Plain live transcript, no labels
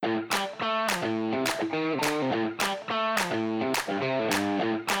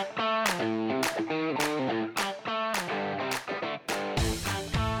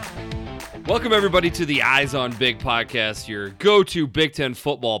Welcome, everybody, to the Eyes on Big podcast, your go-to Big Ten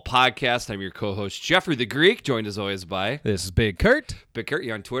football podcast. I'm your co-host, Jeffrey the Greek, joined as always by... This is Big Kurt. Big Kurt,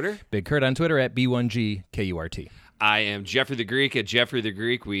 you on Twitter? Big Kurt on Twitter at B1GKURT. I am Jeffrey the Greek at Jeffrey the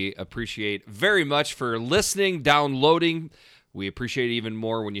Greek. We appreciate very much for listening, downloading. We appreciate it even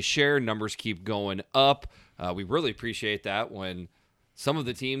more when you share. Numbers keep going up. We really appreciate that when some of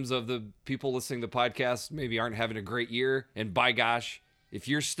the teams of the people listening to the podcast maybe aren't having a great year. And by gosh, if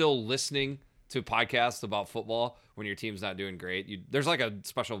you're still listening to podcasts about football when your team's not doing great, there's like a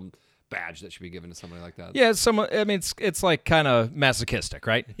special badge that should be given to somebody like that. Yeah, it's like kind of masophistic,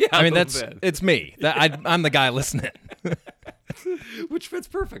 right? Yeah, I mean, bit. It's me. I'm the guy listening. Which fits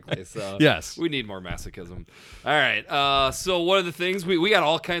perfectly. So yes, we need more masochism. All right. So one of the things we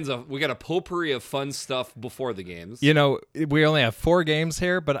got we got a potpourri of fun stuff before the games. You know, we only have 4 games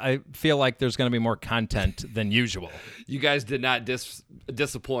here, but I feel like there's going to be more content than usual. You guys did not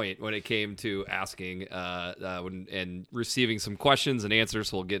disappoint when it came to asking and receiving some questions and answers.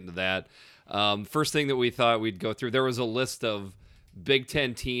 So we'll get into that. First thing that we thought we'd go through, there was a list of Big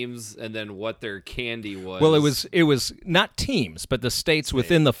Ten teams and then what their candy was. Well, it was not teams, but the states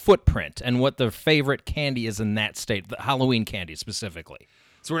within the footprint and what their favorite candy is in that state, the Halloween candy specifically.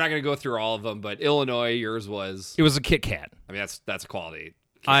 So we're not going to go through all of them, but Illinois, yours was... It was a Kit Kat. I mean, that's quality.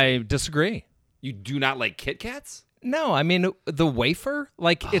 I disagree. You do not like Kit Kats? No, I mean the wafer,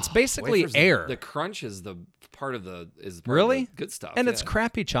 it's basically air. The crunch is the part of the really good stuff, and it's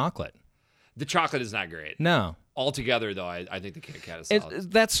crappy chocolate. The chocolate is not great. No, altogether though, I think the Kit Kat is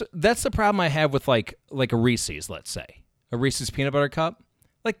solid. That's the problem I have with like a Reese's, let's say a Reese's peanut butter cup.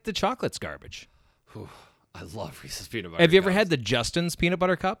 Like the chocolate's garbage. Whew, I love Reese's peanut butter. Have you ever cups. had the Justin's peanut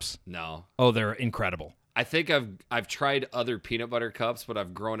butter cups? No. Oh, they're incredible. I think I've tried other peanut butter cups, but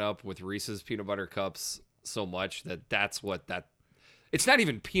I've grown up with Reese's peanut butter cups so much that's what that. It's not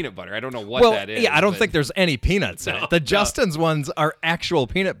even peanut butter. I don't know what that is. Yeah, I don't think there's any peanuts in it. The Justin's ones are actual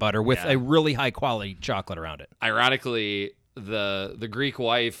peanut butter with a really high quality chocolate around it. Ironically, the Greek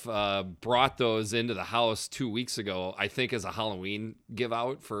wife brought those into the house 2 weeks ago, I think as a Halloween give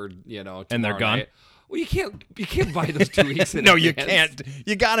out for, and they're gone. Night. Well, you can't buy those 2 weeks in No, advance. You can't.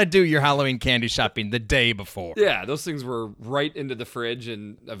 You got to do your Halloween candy shopping the day before. Yeah, those things were right into the fridge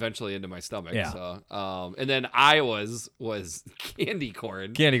and eventually into my stomach. Yeah. So, and then I was candy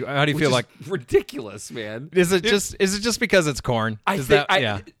corn. Candy. How do you feel like? Ridiculous, man. Is it just because it's corn?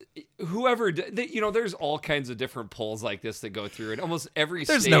 Whoever, there's all kinds of different polls like this that go through, and almost every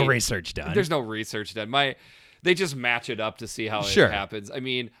There's state, no research done. There's no research done. They just match it up to see how it happens. I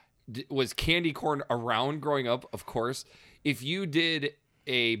mean, was candy corn around growing up? Of course. If you did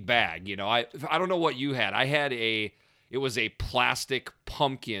a bag, I don't know what you had. I had it was a plastic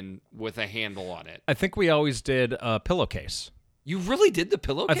pumpkin with a handle on it. I think we always did a pillowcase. You really did the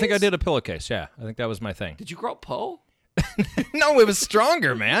pillowcase? I think I did a pillowcase, yeah. I think that was my thing. Did you grow up Poe? No, it was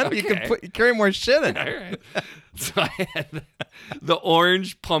stronger, man. Okay. You can carry more shit in it. All right. So I had the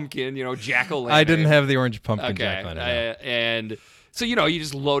orange pumpkin, jack-o'-lantern. I didn't have the orange pumpkin okay. jack-o'-lantern. And so, you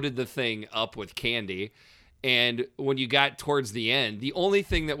just loaded the thing up with candy. And when you got towards the end, the only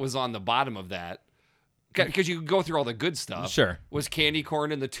thing that was on the bottom of that, because you could go through all the good stuff, sure, was candy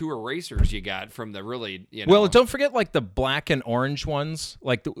corn and the 2 erasers you got from the really, Well, don't forget like the black and orange ones.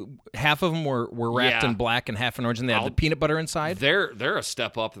 Like half of them were wrapped in black and half in orange, and they had the peanut butter inside. They're a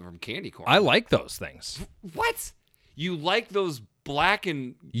step up from candy corn. I like those things. What? You like those black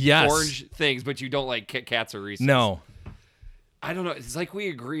and orange things, but you don't like Kit Kats or Reese's? No. I don't know. It's like we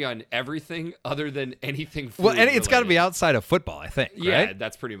agree on everything other than anything food. Well, and it's got to be outside of football, I think. Yeah, right?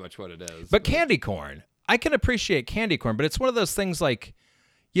 That's pretty much what it is. But candy corn, I can appreciate candy corn, but it's one of those things like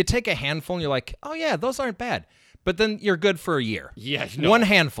you take a handful and you're like, oh, yeah, those aren't bad. But then you're good for a year. Yeah. One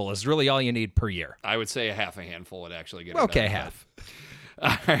handful is really all you need per year. I would say a half a handful would actually get it. Okay, half.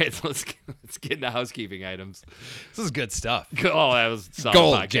 All right, so let's get into housekeeping items. This is good stuff. Oh, that was solid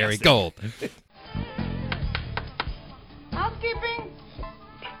gold, podcasting. Jerry, gold. Housekeeping?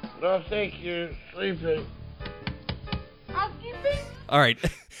 No, thank you. Sleeping. Housekeeping? All right.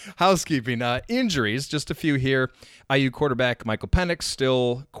 Housekeeping. Injuries, just a few here. IU quarterback Michael Penix,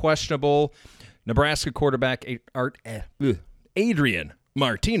 still questionable. Nebraska quarterback Adrian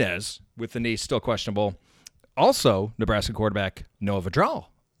Martinez with the knee, still questionable. Also, Nebraska quarterback Noah Vedral,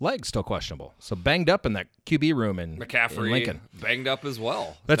 leg still questionable. So banged up in that QB room in McCaffrey Lincoln. Banged up as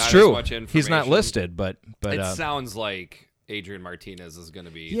well. That's not true. As much information. He's not listed, but it sounds like Adrian Martinez is going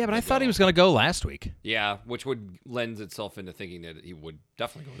to be. Yeah, but I thought he was going to go last week. Yeah, which would lend itself into thinking that he would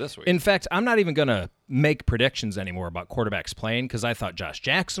definitely go this week. In fact, I'm not even going to make predictions anymore about quarterbacks playing because I thought Josh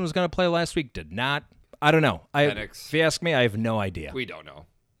Jackson was going to play last week. Did not. I don't know. If you ask me, I have no idea. We don't know.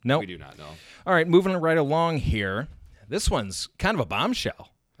 Nope. We do not know. All right, moving right along here. This one's kind of a bombshell.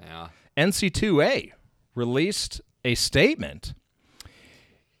 Yeah. NC2A released a statement,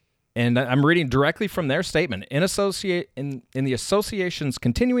 and I'm reading directly from their statement. In the association's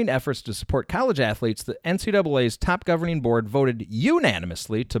continuing efforts to support college athletes, the NCAA's top governing board voted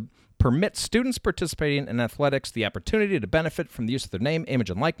unanimously to permit students participating in athletics the opportunity to benefit from the use of their name, image,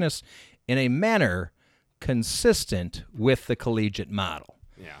 and likeness in a manner consistent with the collegiate model.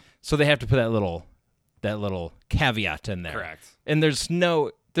 Yeah. So they have to put that little caveat in there. Correct. And there's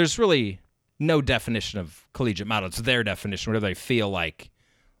really no definition of collegiate model. It's their definition, whatever they feel like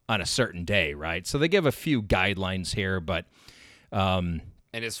on a certain day, right? So they give a few guidelines here, but And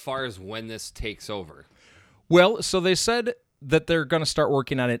as far as when this takes over, well, so they said that they're going to start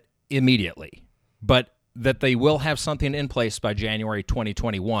working on it immediately, but that they will have something in place by January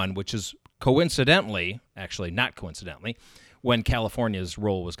 2021, which is actually not coincidentally, when California's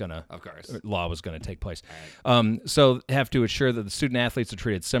law was going to take place. So have to ensure that the student athletes are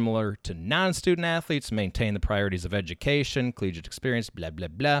treated similar to non-student athletes, maintain the priorities of education, collegiate experience, blah, blah,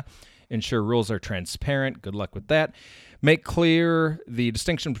 blah. Ensure rules are transparent. Good luck with that. Make clear the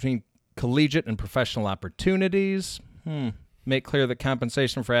distinction between collegiate and professional opportunities. Make clear that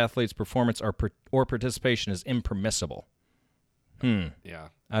compensation for athletes' performance or participation is impermissible. yeah.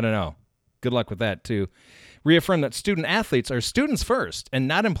 I don't know. Good luck with that, too. Reaffirm that student athletes are students first and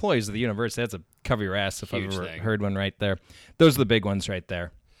not employees of the university. That's a cover your ass if Huge I've ever thing. heard one right there. Those are the big ones right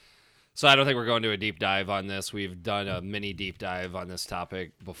there. So I don't think we're going to a deep dive on this. We've done a mini deep dive on this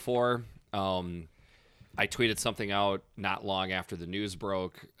topic before. I tweeted something out not long after the news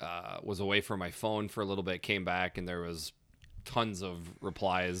broke, was away from my phone for a little bit, came back, and there was tons of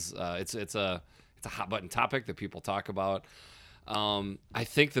replies. It's a hot button topic that people talk about. I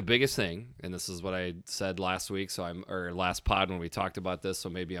think the biggest thing, and this is what I said last week, or last pod when we talked about this, so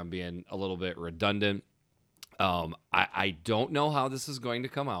maybe I'm being a little bit redundant. I don't know how this is going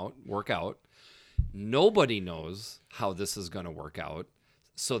to work out. Nobody knows how this is going to work out.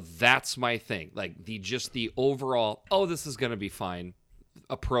 So that's my thing. Like the overall, this is going to be fine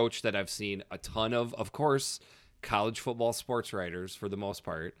approach that I've seen a ton of course, college football sports writers for the most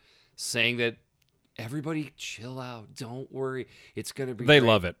part saying that everybody chill out. Don't worry. It's going to be They great.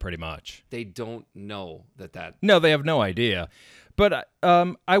 love it pretty much. They don't know that. No, they have no idea. But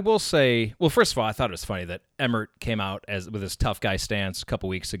I will say, well, first of all, I thought it was funny that Emmert came out with his tough guy stance a couple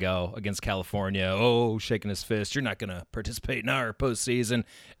weeks ago against California. Oh, shaking his fist. You're not going to participate in our postseason.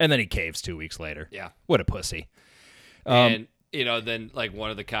 And then he caves 2 weeks later. Yeah. What a pussy. And, then like one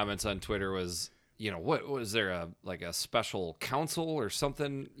of the comments on Twitter was, what was there a special council or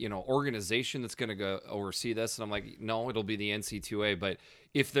something, organization that's going to go oversee this? And I'm like, no, it'll be the NC2A. But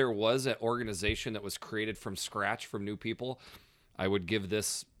if there was an organization that was created from scratch from new people, I would give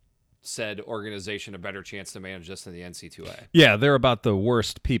this said organization a better chance to manage this than the NC2A. Yeah, they're about the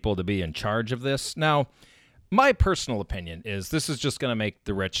worst people to be in charge of this. Now, my personal opinion is this is just going to make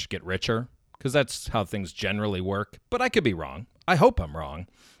the rich get richer because that's how things generally work. But I could be wrong. I hope I'm wrong.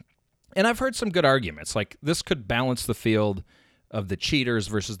 And I've heard some good arguments. Like this could balance the field of the cheaters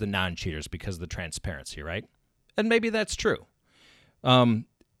versus the non-cheaters because of the transparency, right? And maybe that's true.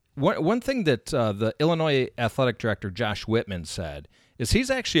 One thing that the Illinois athletic director, Josh Whitman, said is he's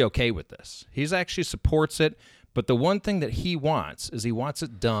actually okay with this. He's actually supports it, but the one thing that he wants is he wants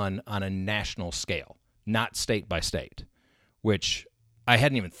it done on a national scale, not state by state, which I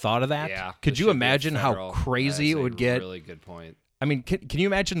hadn't even thought of that. Yeah. Could this you should be imagine how federal. crazy That it is would a get? Really good point. I mean, can you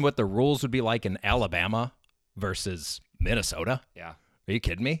imagine what the rules would be like in Alabama versus Minnesota? Yeah. Are you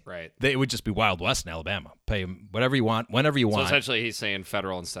kidding me? Right. It would just be Wild West in Alabama. Pay them whatever you want, whenever you So want. essentially he's saying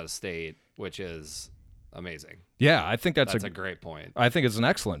federal instead of state, which is amazing. Yeah, I think that's a great point. I think it's an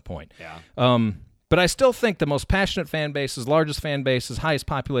excellent point. Yeah. But I still think the most passionate fan bases, largest fan bases, highest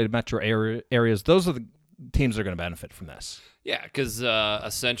populated metro areas, those are the teams that are going to benefit from this. Yeah, because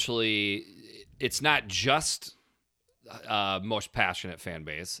essentially it's not just most passionate fan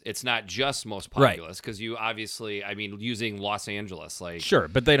base. It's not just most populous because you obviously, using Los Angeles, like Sure,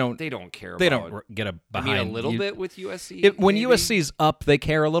 but they don't care. they about, don't get a behind. a little bit with USC. When maybe? USC's up, they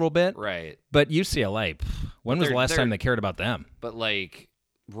care a little bit. Right. But UCLA, when was the last they're- time they cared about them? But like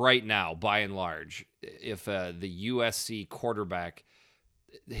right now, by and large, if the USC quarterback,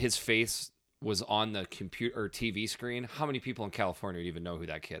 his face was on the computer or TV screen, how many people in California would even know who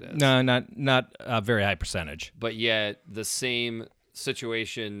that kid is? No, not a very high percentage. But yet the same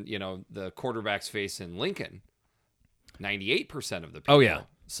situation, the quarterback's face in Lincoln, 98% of the people. Oh, yeah.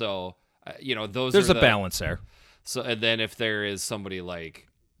 So, those There's are a balance there. So, and then if there is somebody like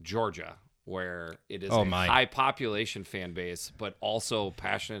Georgia, where it is Oh, a my. high population fan base, but also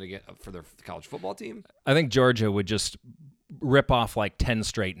passionate again for their college football team. I think Georgia would just rip off like 10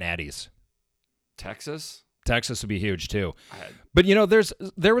 straight natties. Texas, Texas would be huge too. But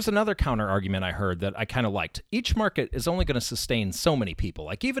there was another counter argument I heard that I kind of liked. Each market is only going to sustain so many people.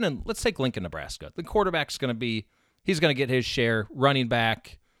 Like even in, let's take Lincoln, Nebraska. The quarterback's going to be, he's going to get his share, running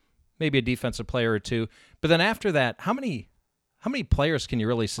back, maybe a defensive player or two. But then after that, how many players can you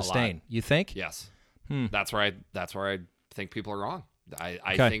really sustain? You think? yes, that's where I think people are wrong. I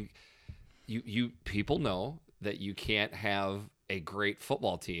Okay. think you people know that you can't have a great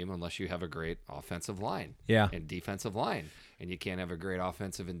football team unless you have a great offensive line Yeah. and defensive line. And you can't have a great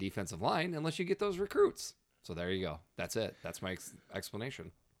offensive and defensive line unless you get those recruits. So there you go. That's it. That's my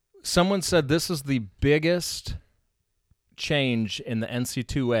explanation. Someone said this is the biggest change in the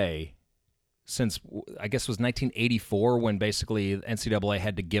NC2A since, I guess it was 1984 when basically NCAA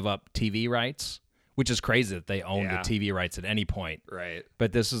had to give up TV rights, which is crazy that they owned Yeah. the TV rights at any point. Right.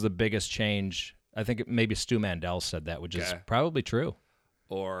 But this is the biggest change. I think maybe Stu Mandel said that, which is Okay. probably true.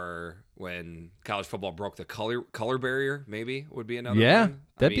 Or when college football broke the color barrier, maybe would be another Yeah, one.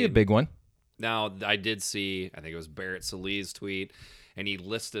 that'd be a big one. Now, I did see, I think it was Barrett Sallee's tweet, and he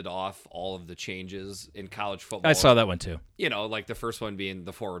listed off all of the changes in college football. I saw that one too. Like the first one being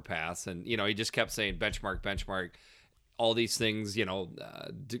the forward pass. And, he just kept saying benchmark, all these things,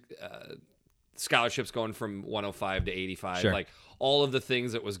 scholarships going from 105 to 85, Sure. like all of the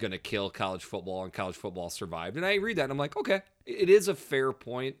things that was going to kill college football, and college football survived. And I read that and I'm like, okay, it is a fair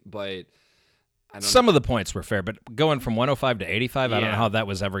point, but I don't Some of the points were fair, but going from 105 to 85, I don't know Yeah. how that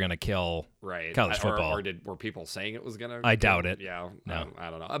was ever going to kill right. college football. Or were people saying it was going to? I doubt it. Yeah. No. I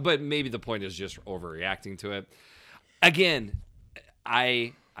don't know. But maybe the point is just overreacting to it. Again,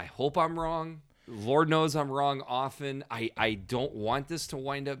 I hope I'm wrong. Lord knows I'm wrong often. I don't want this to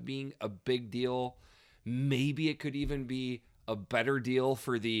wind up being a big deal. Maybe it could even be a better deal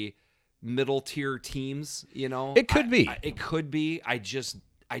for the middle tier teams, It could be. It could be. I just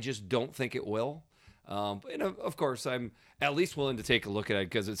don't think it will. And of course, I'm at least willing to take a look at it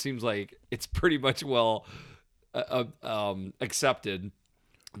because it seems like it's pretty much well accepted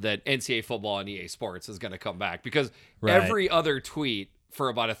that NCAA football and EA Sports is going to come back because Right. every other tweet for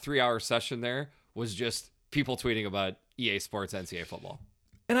about a 3-hour session there was just people tweeting about EA Sports NCAA football.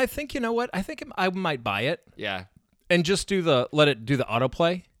 And I think, you know what? I think I might buy it Yeah, and just let it do the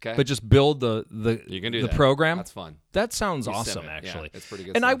autoplay, Okay. but just build the you can do the that. program. That's fun. That sounds You sim awesome, it. Yeah, actually. it's pretty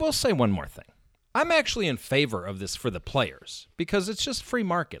good And I stuff. will say one more thing. I'm actually in favor of this for the players because it's just free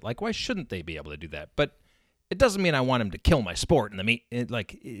market. Like, why shouldn't they be able to do that? But it doesn't mean I want them to kill my sport in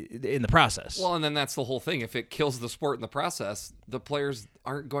the process. Well, and then that's the whole thing. If it kills the sport in the process, the players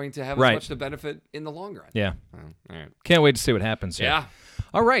aren't going to have Right. as much to benefit in the long run. yeah. Oh, all right. Can't wait to see what happens here. Yeah.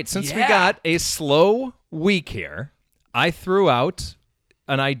 All right, since we Yeah. got a slow week here, I threw out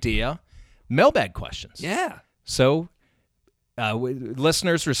an idea, mailbag questions. Yeah. So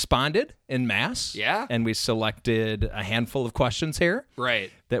listeners responded en masse. Yeah. And we selected a handful of questions here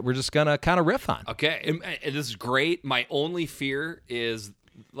Right. that we're just going to kind of riff on. Okay. And this is great. My only fear is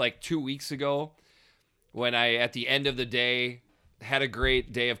like 2 weeks ago when I, at the end of the day, had a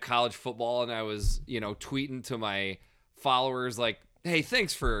great day of college football and I was, tweeting to my followers like, hey,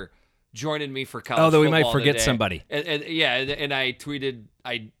 thanks for joining me for college Oh, though we football might forget today. somebody. And I tweeted,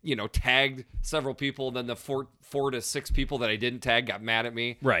 tagged several people. Then the four to six people that I didn't tag got mad at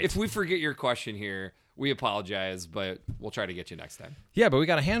me. Right. If we forget your question here, we apologize, but we'll try to get you next time. Yeah, but we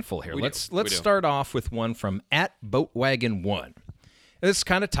got a handful here. We Let's do. start off with one from @Boatwagon1. This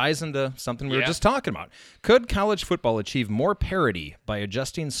kind of ties into something we were Yeah. just talking about. Could college football achieve more parity by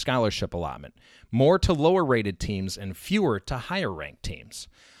adjusting scholarship allotment, more to lower rated teams and fewer to higher ranked teams?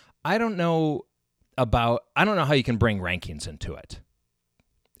 I don't know how you can bring rankings into it.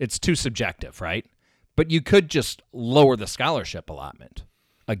 It's too subjective, right? But you could just lower the scholarship allotment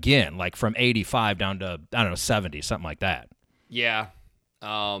again, like from 85 down to 70, something like that. Yeah.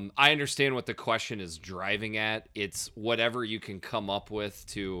 I understand what the question is driving at. It's whatever you can come up with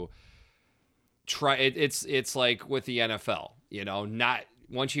to try. It's like with the NFL, not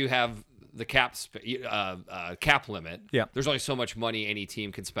once you have the cap limit. Yeah. There's only so much money any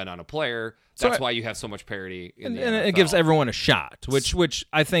team can spend on a player. So That's why you have so much parity in And the NFL. it gives everyone a shot, which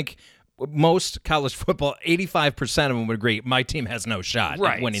I think most college football, 85% of them would agree, my team has no shot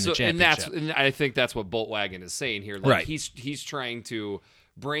right. at winning the championship. And I think that's what Boatwagon is saying here. Like Right. he's trying to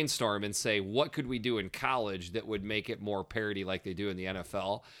brainstorm and say, what could we do in college that would make it more parity like they do in the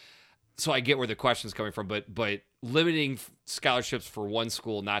NFL? So I get where the question's coming from, but limiting scholarships for one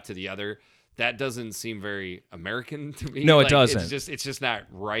school, not to the other, that doesn't seem very American to me. No, it doesn't. It's just not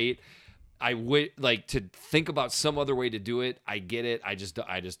right. I would like to think about some other way to do it. I get it. I just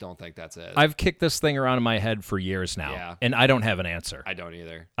don't think that's it. I've kicked this thing around in my head for years now, Yeah. and I don't have an answer. I don't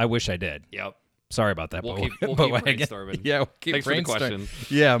either. I wish I did. Yep. Sorry about that. We'll but keep but brainstorming. Yeah, we'll keep Thanks for the brainstorming. question.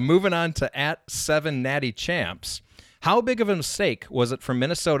 Yeah, moving on to @7nattychamps. How big of a mistake was it for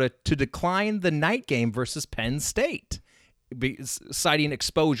Minnesota to decline the night game versus Penn State, citing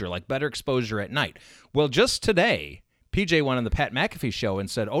exposure, like better exposure at night? Well, just today, PJ went on the Pat McAfee show and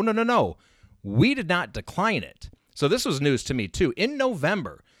said, "Oh, no, we did not decline it." So this was news to me, too. In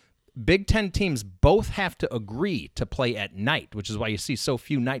November, Big Ten teams both have to agree to play at night, which is why you see so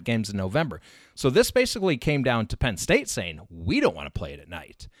few night games in November. So this basically came down to Penn State saying, we don't want to play it at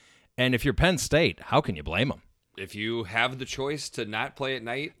night. And if you're Penn State, how can you blame them? If you have the choice to not play at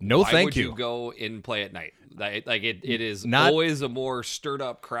night, No, why thank would you. you go and play at night? It is Not- always a more stirred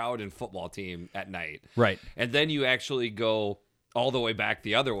up crowd and football team at night. Right. And then you actually go all the way back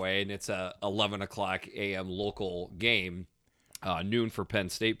the other way, and it's a 11 o'clock a.m. local game, noon for Penn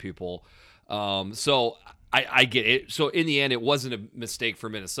State people. So I get it. So in the end, it wasn't a mistake for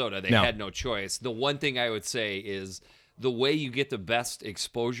Minnesota. They No. had no choice. The one thing I would say is the way you get the best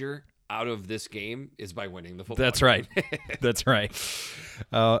exposure out of this game is by winning the football That's game. right. That's right.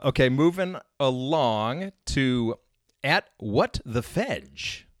 Okay, moving along to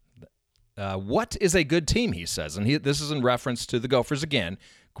 @WhatTheFedge. What is a good team, he says. And this is in reference to the Gophers again.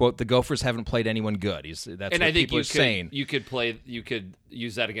 Quote, the Gophers haven't played anyone good. That's And what I think people are saying. you could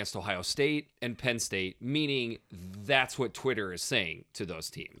use that against Ohio State and Penn State, meaning that's what Twitter is saying to those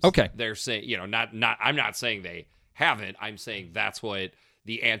teams. Okay. They're saying, not I'm not saying they haven't. I'm saying that's what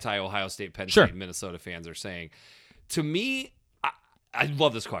the anti-Ohio State, Penn Sure. State, Minnesota fans are saying. To me, I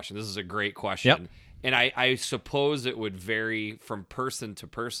love this question. This is a great question. Yep. And I suppose it would vary from person to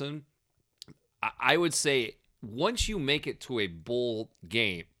person. I would say once you make it to a bowl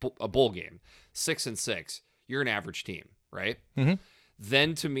game, 6-6, you're an average team, right? Mhm.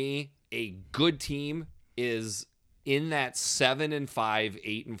 Then to me, a good team is in that 7-5,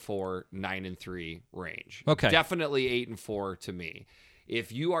 8-4, 9-3 range. Okay. Definitely 8-4 to me.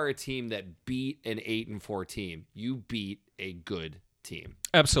 If you are a team that beat an 8-4 team, you beat a good team.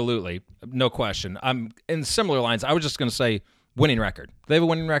 Absolutely. No question. I'm in similar lines. I was just going to say winning record. They have a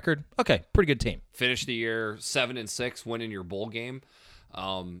winning record. Okay, pretty good team. Finish the year 7-6, winning your bowl game.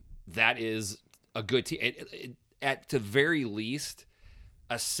 That is a good team. At the very least,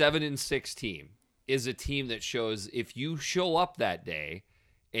 a 7-6 team is a team that shows if you show up that day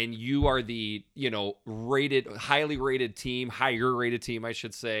and you are the highly rated team, higher rated team, I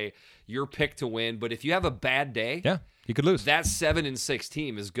should say, you're picked to win. But if you have a bad day, Yeah, you could lose. that 7-6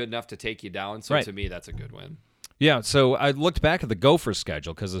 team is good enough to take you down. So Right. to me, that's a good win. Yeah, so I looked back at the Gophers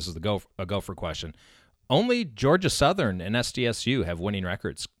schedule because this is a Gopher question. Only Georgia Southern and SDSU have winning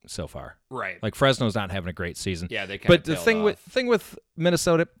records so far. Right. Like Fresno's not having a great season. Yeah, they kinda But the tailed thing with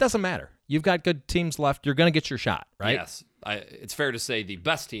Minnesota doesn't matter. You've got good teams left. You're going to get your shot, right? Yes. It's fair to say the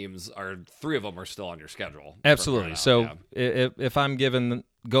best teams three of them are still on your schedule. from Absolutely. here on So out, yeah. if I'm giving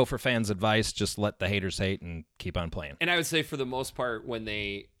Gopher fans advice, just let the haters hate and keep on playing. And I would say for the most part, when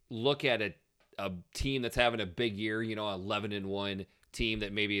they look at a team that's having a big year, 11-1 team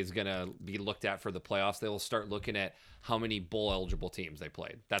that maybe is going to be looked at for the playoffs, they will start looking at how many bowl eligible teams they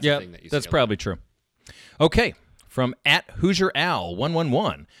played. That's the thing that you see. that's a lot. probably true. Okay, from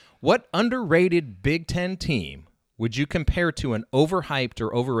 @HoosierAl111, what underrated Big Ten team would you compare to an overhyped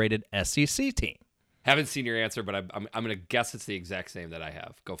or overrated SEC team? Haven't seen your answer, but I'm going to guess it's the exact same that I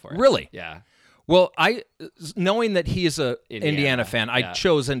have. Go for it. Really? Yeah. Well, knowing that he is a Indiana, Indiana fan, I yeah.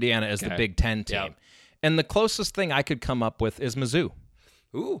 chose Indiana as the Okay. Big Ten team. Yep. And the closest thing I could come up with is Mizzou.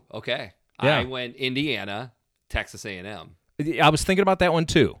 Ooh, okay. Yeah. I went Indiana, Texas A&M. I was thinking about that one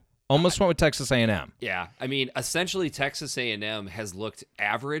too. Almost went with Texas A&M. Yeah, I mean, essentially, Texas A&M has looked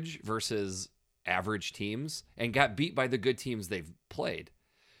average versus average teams and got beat by the good teams they've played.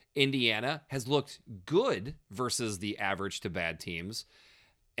 Indiana has looked good versus the average to bad teams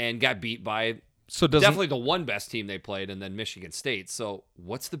and got beat by So doesn't definitely the one best team they played, and then Michigan State. So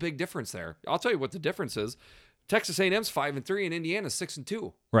what's the big difference there? I'll tell you what the difference is. Texas A&M's 5-3 and Indiana's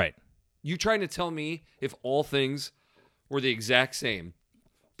 6-2. right? You trying to tell me if all things were the exact same,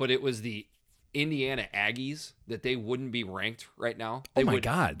 but it was the Indiana Aggies that they wouldn't be ranked right now? They Oh my would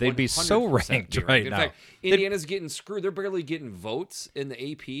God, they'd be so 100% ranked be right In now. fact, Indiana's getting screwed. They're barely getting votes in the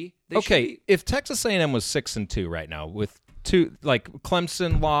AP. They Okay, should be- if Texas A&M was 6-2 right now with two, like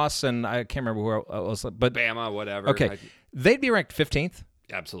Clemson loss and I can't remember who else, but Bama, whatever. okay, they'd be ranked 15th.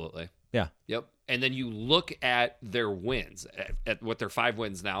 Absolutely. Yeah. Yep. And then you look at their wins, at what their 5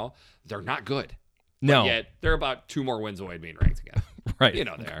 wins now, they're not good. No. But yet they're about 2 more wins away from being ranked again. Right. You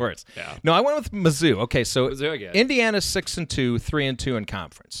know they of are. course. Yeah. No, I went with Mizzou. Okay, so Mizzou again. Indiana's 6-2, 3-2 in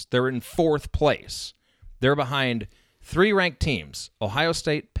conference. They're in fourth place. They're behind 3 ranked teams: Ohio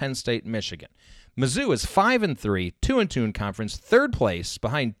State, Penn State, Michigan. Mizzou is 5-3, 2-2 in conference, third place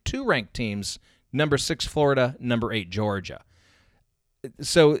behind 2 ranked teams: number 6 Florida, number 8 Georgia.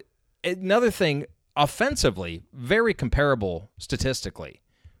 So another thing, offensively, very comparable statistically.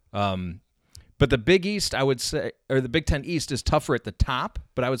 But the Big East, I would say, or the Big Ten East is tougher at the top,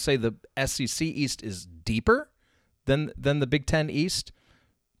 but I would say the SEC East is deeper than the Big Ten East.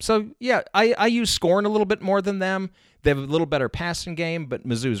 So, yeah, I use scoring a little bit more than them. They have a little better passing game, but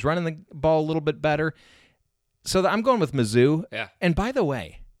Mizzou's running the ball a little bit better. So I'm going with Mizzou. Yeah. And by the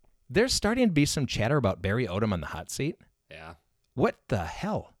way, there's starting to be some chatter about Barry Odom on the hot seat. Yeah. What the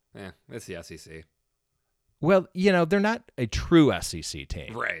hell? Yeah. It's the SEC. Well, they're not a true SEC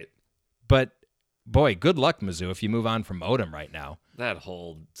team. Right. But, boy, good luck, Mizzou, if you move on from Odom right now. That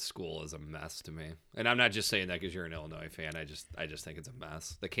whole school is a mess to me. And I'm not just saying that because you're an Illinois fan. I just think it's a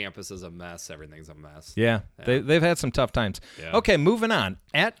mess. The campus is a mess. Everything's a mess. Yeah. They've had some tough times. Yeah. Okay, moving on.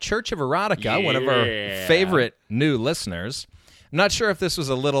 At Church of Erotica, one of our favorite new listeners. I'm not sure if this was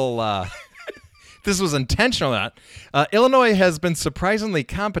a little... this was intentional or not. Illinois has been surprisingly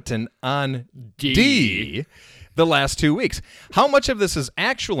competent on D the last 2 weeks. How much of this is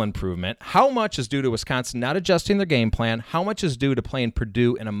actual improvement? How much is due to Wisconsin not adjusting their game plan? How much is due to playing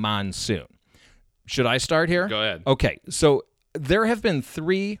Purdue in a monsoon? Should I start here? Go ahead. Okay, so there have been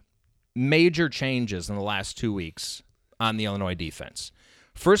 3 major changes in the last 2 weeks on the Illinois defense.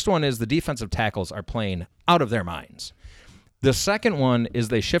 First one is the defensive tackles are playing out of their minds. The second one is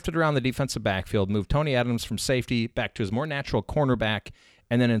they shifted around the defensive backfield, moved Tony Adams from safety back to his more natural cornerback,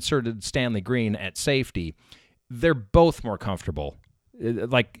 and then inserted Stanley Green at safety. They're both more comfortable.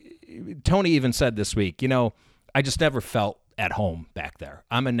 Like Tony even said this week, I just never felt at home back there.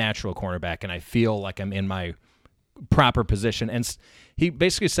 I'm a natural cornerback, and I feel like I'm in my proper position. And he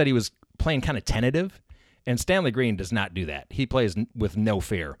basically said he was playing kind of tentative, and Stanley Green does not do that. He plays with no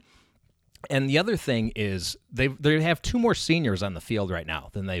fear. And the other thing is they have 2 more seniors on the field right now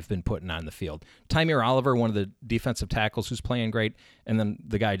than they've been putting on the field. Tymir Oliver, one of the defensive tackles who's playing great, and then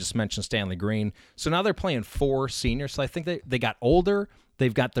the guy I just mentioned, Stanley Green. So now they're playing 4 seniors. So I think they got older.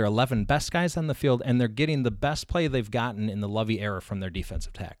 They've got their 11 best guys on the field, and they're getting the best play they've gotten in the Lovie era from their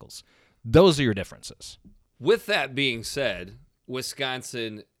defensive tackles. Those are your differences. With that being said,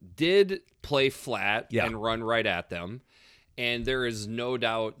 Wisconsin did play flat and run right at them. And there is no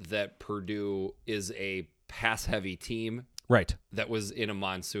doubt that Purdue is a pass-heavy team. Right. That was in a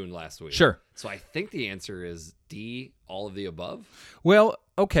monsoon last week. Sure. So I think the answer is D, all of the above. Well,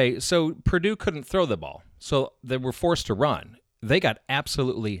 okay, so Purdue couldn't throw the ball, so they were forced to run. They got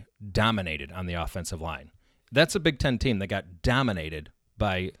absolutely dominated on the offensive line. That's a Big Ten team that got dominated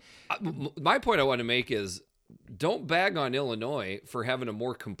by... My point I want to make is don't bag on Illinois for having a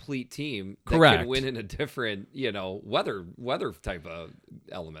more complete team that Correct. can win in a different, weather type of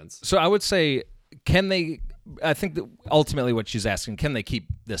elements. So I would say, I think that ultimately what she's asking, can they keep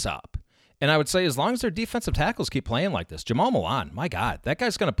this up? And I would say as long as their defensive tackles keep playing like this, Jamal Milan, my God, that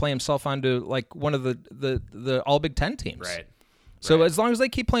guy's going to play himself onto like one of the all Big Ten teams. Right. So as long as they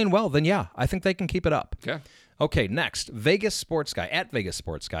keep playing well, then yeah, I think they can keep it up. Okay. Okay, next, Vegas Sports Guy, at Vegas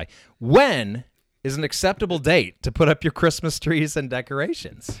Sports Guy. When is an acceptable date to put up your Christmas trees and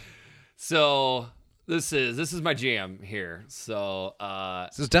decorations? So this is my jam here. So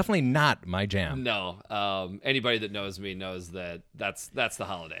This is definitely not my jam. no, anybody that knows me knows that that's the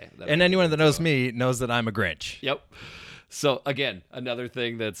holiday. And anyone that knows me knows that I'm a Grinch. Yep. So again, another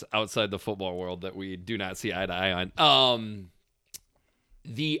thing that's outside the football world that we do not see eye to eye on.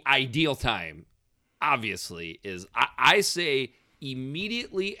 The ideal time, obviously, is I say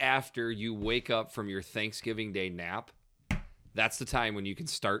immediately after you wake up from your Thanksgiving Day nap. That's the time when you can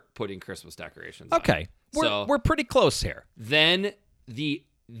start putting Christmas decorations on. Okay. We're pretty close here. Then you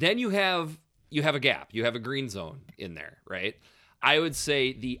have a gap. You have a green zone in there, right? I would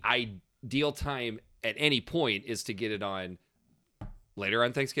say the ideal time at any point is to get it on later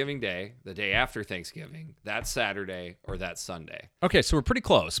on Thanksgiving Day, the day after Thanksgiving, that Saturday, or that Sunday. Okay, so we're pretty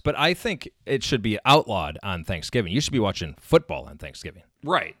close, but I think it should be outlawed on Thanksgiving. You should be watching football on Thanksgiving.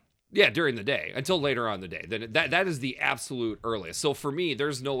 Right. Yeah, during the day until later on in the day. Then that is the absolute earliest. So for me,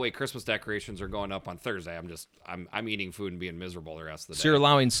 there's no way Christmas decorations are going up on Thursday. I'm eating food and being miserable the rest of the day. So you're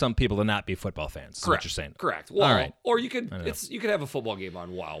allowing some people to not be football fans. Is what you're saying. Correct. Well, all right. Or you could have a football game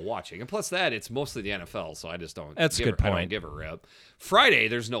on while watching, and plus that it's mostly the NFL. So I just don't. That's a good I don't point. give a rip. Friday,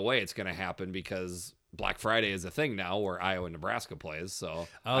 there's no way it's going to happen because Black Friday is a thing now where Iowa and Nebraska plays, so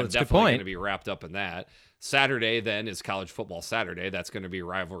I'm that's a good definitely point. going to be wrapped up in that. Saturday then is college football Saturday. That's going to be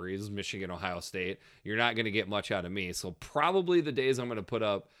rivalries, Michigan, Ohio State. You're not going to get much out of me. So probably the days I'm going to put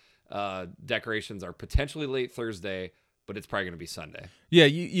up decorations are potentially late Thursday, but it's probably going to be Sunday. Yeah,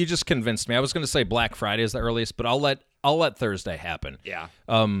 you just convinced me. I was going to say Black Friday is the earliest, but I'll let Thursday happen. Yeah.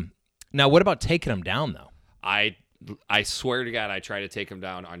 Now, what about taking them down though? I swear to God, I try to take them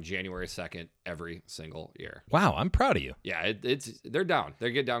down on January 2nd every single year. Wow, I'm proud of you. Yeah, they're down.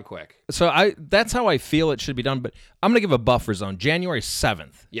 They get down quick. So that's how I feel it should be done, but I'm going to give a buffer zone. January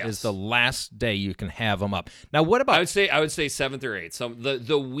 7th Yes. is the last day you can have them up. Now, what about I would say 7th or 8th. So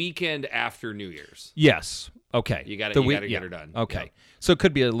the weekend after New Year's. Yes. Okay. You got The to week- get her done. Okay. Yep. So it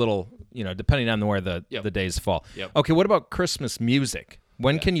could be a little, depending on where the days fall. Yep. Okay, what about Christmas music?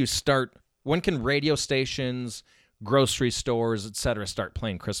 When can you start? When can radio stations, grocery stores, etc., start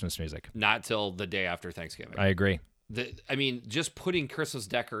playing Christmas music? Not till the day after Thanksgiving. I agree. Just putting Christmas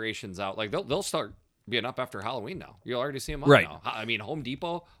decorations out, like they'll start being up after Halloween now. You'll already see them up Right. now. Home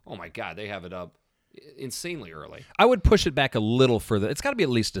Depot, oh my God, they have it up insanely early. I would push it back a little further. It's got to be at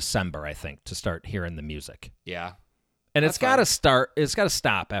least December, I think, to start hearing the music. Yeah. And That's it's got to start. It's got to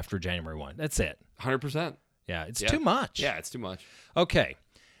stop after January 1. That's it. 100%. Yeah, it's Yeah. too much. Yeah, it's too much. Okay.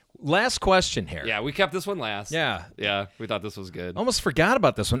 Last question here. Yeah, we kept this one last. Yeah. Yeah, we thought this was good. Almost forgot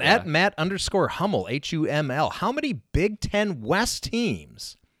about this one. Yeah. At Matt_Hummel, HUML. How many Big Ten West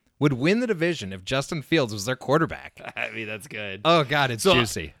teams would win the division if Justin Fields was their quarterback? That's good. Oh, God, it's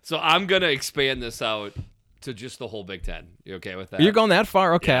juicy. So I'm going to expand this out to just the whole Big Ten. You okay with that? You're going that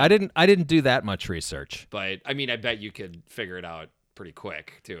far? Okay, Yeah. I didn't do that much research. But I bet you could figure it out pretty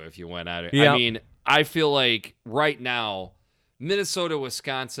quick too if you went at it. Yeah. I feel like right now Minnesota,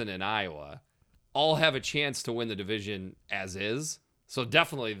 Wisconsin, and Iowa all have a chance to win the division as is. So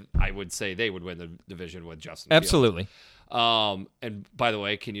definitely I would say they would win the division with Justin Fields. Absolutely. And by the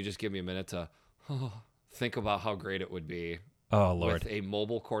way, can you just give me a minute to think about how great it would be Oh, Lord. with a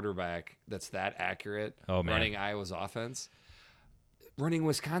mobile quarterback that's that accurate Oh, man. running Iowa's offense, running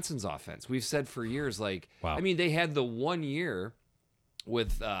Wisconsin's offense. We've said for years, Wow. they had the 1 year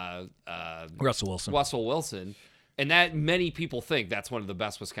with Russell Wilson. Russell Wilson, and that many people think that's one of the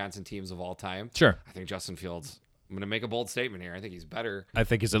best Wisconsin teams of all time. Sure. I think Justin Fields, I'm going to make a bold statement here. I think he's better. I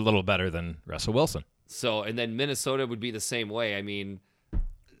think he's a little better than Russell Wilson. So, and then Minnesota would be the same way.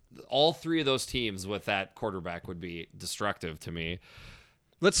 All three of those teams with that quarterback would be destructive to me.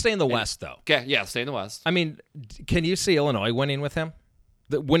 Let's stay in the West, though. Okay, yeah, stay in the West. Can you see Illinois winning with him?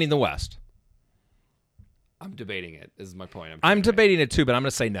 Winning the West? I'm debating it. Is my point. I'm debating it too, but I'm going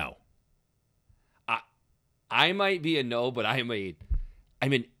to say no. I might be a no, but I'm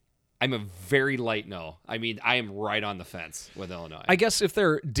a very light no. I am right on the fence with Illinois. I guess if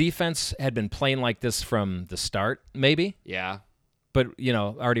their defense had been playing like this from the start, maybe. Yeah. But,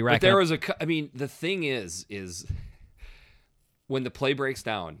 already But racking there up. was the thing is when the play breaks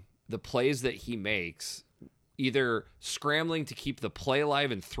down, the plays that he makes, either scrambling to keep the play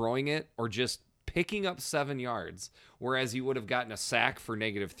alive and throwing it, or just picking up 7 yards, whereas you would have gotten a sack for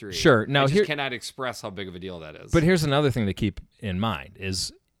 -3. Sure. Now, I just here- cannot express how big of a deal that is. But here's another thing to keep in mind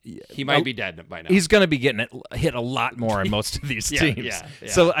is he might be dead by now. he's going to be getting hit a lot more on most of these Yeah, teams. yeah.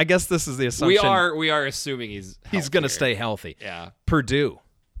 So I guess this is the assumption. we are assuming he's going to healthier. stay healthy. Yeah. Purdue.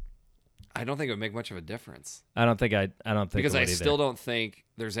 I don't think it would make much of a difference. I don't think Because it I would either. still don't think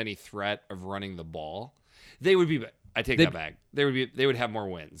there's any threat of running the ball. They would be. I take that back. They would have more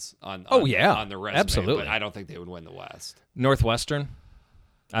wins on Oh, yeah. on the resume. Absolutely. But I don't think they would win the West. Northwestern.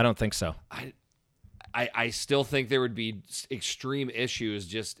 I don't think so. I still think there would be extreme issues,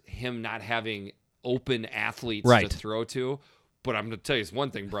 just him not having open athletes Right. to throw to. But I'm going to tell you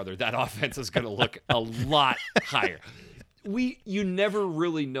one thing, brother. That offense is going to look a lot higher. You never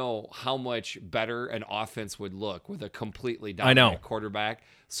really know how much better an offense would look with a completely dominant quarterback.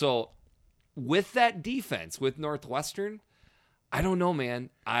 So with that defense, with Northwestern, I don't know, man.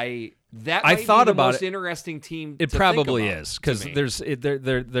 I might thought be the about most it. interesting team. It to probably think about, is because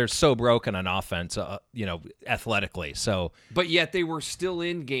to me. they're so broken on offense, athletically. So But yet they were still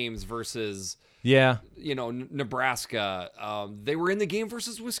in games versus, yeah, Nebraska. They were in the game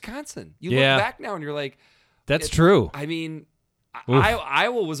versus Wisconsin. You Yeah. look back now and you're like, that's true.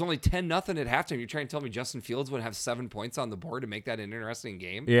 Iowa was only 10-0 at halftime. You're trying to tell me Justin Fields would have 7 points on the board to make that an interesting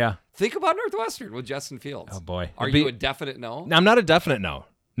game? Yeah. Think about Northwestern with Justin Fields. Oh boy. Are It'd be- you a definite no? I'm not a definite no.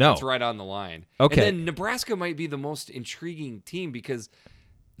 No. That's right on the line. Okay. And then Nebraska might be the most intriguing team because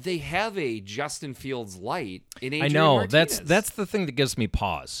they have a Justin Fields light in Adrian I know Martinez. that's the thing that gives me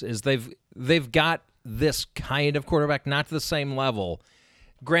pause is they've got this kind of quarterback, not to the same level.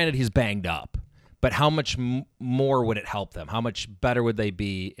 Granted, he's banged up, but how much more would it help them? How much better would they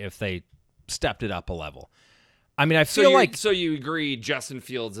be if they stepped it up a level? I mean, I feel like... So you agree Justin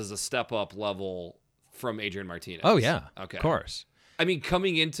Fields is a step-up level from Adrian Martinez? Oh, yeah. Okay. Of course. I mean,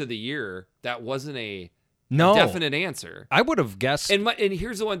 coming into the year, that wasn't a No. definite answer. I would have guessed... And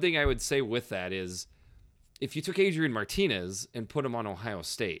here's the one thing I would say with that is, if you took Adrian Martinez and put him on Ohio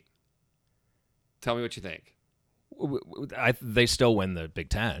State, tell me what you think. they still win the Big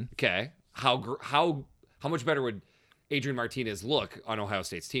Ten. Okay. How much better would Adrian Martinez look on Ohio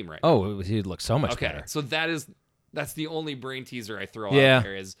State's team right now? Oh, he'd look so much Okay. better. So that's the only brain teaser I throw Yeah. out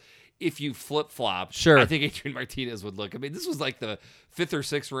there is, if you flip-flop, Sure. I think Adrian Martinez would look. I mean, this was like the 5th or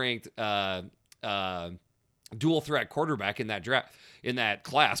 6th ranked dual threat quarterback in that draft, in that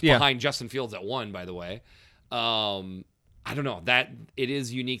class, Yeah. behind Justin Fields at 1, by the way. I don't know. That it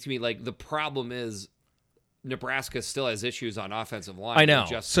is unique to me. Like, the problem is Nebraska still has issues on offensive line. I with know.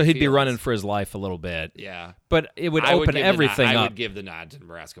 Justin So he'd be Fields. running for his life a little bit. Yeah. But it would I open give everything I up. would give the nod to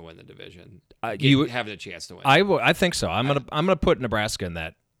Nebraska win the division. you- having a chance to win. I think so. I'm gonna put Nebraska in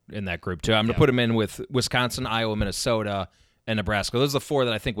that group too. I'm gonna put them in with Wisconsin, Iowa, Minnesota, and Nebraska. Those are the 4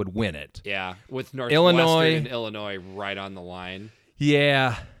 that I think would win it. Yeah, with Northwestern Illinois. and Illinois right on the line.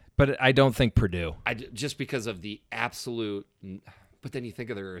 Yeah, but I don't think Purdue. Just because of the absolute. But then you think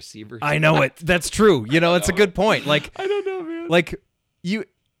of their receivers. I know it. That's true. You know, it's a good point. Like I don't know,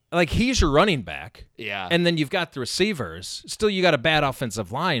 man. He's your running back. Yeah, And then you've got the receivers. Still, you got a bad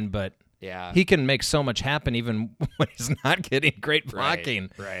offensive line, but yeah, he can make so much happen even when he's not getting great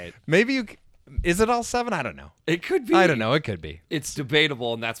blocking. Right. Maybe is it all 7? I don't know. It could be. I don't know. It could be. It's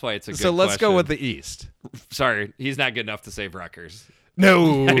debatable, and that's why it's a good So let's go question. with the East. Sorry, he's not good enough to save Rutgers.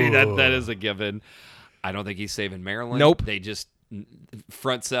 No. I mean, that is a given. I don't think he's saving Maryland. Nope. They just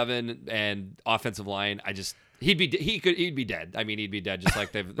front 7 and offensive line. He'd be dead. I mean, he'd be dead just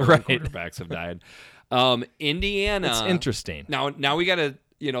like their Right. quarterbacks have died. Indiana. It's interesting. Now we got to.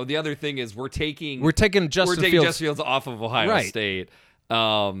 The other thing is we're taking Justin Fields. Justin Fields off of Ohio Right. State.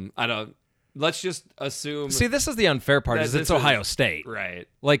 I don't. Let's just assume. See, this is the unfair part. that Is this it's Ohio State? Right.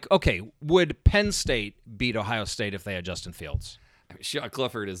 Like, okay, would Penn State beat Ohio State if they had Justin Fields? I mean, Sean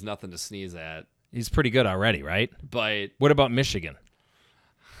Clifford is nothing to sneeze at, He's pretty good already, right? but What about Michigan?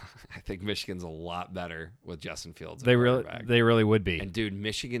 I think Michigan's a lot better with Justin Fields. at They really quarterback. would be. And dude,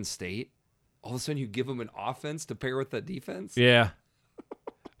 Michigan State, all of a sudden you give them an offense to pair with the defense. Yeah.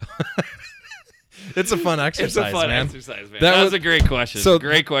 It's a fun exercise, It's a fun man. exercise, man. That That was- was a great question. so-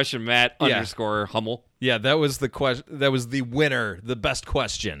 Great question, Matt Yeah. _Hummel. Yeah, that was the question. That was the winner, the best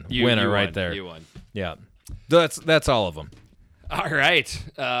question winner You right won. there. You won. Yeah, that's all of them. All right.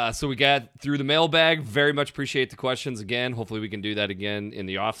 So we got through the mailbag. Very much appreciate the questions again. Hopefully we can do that again in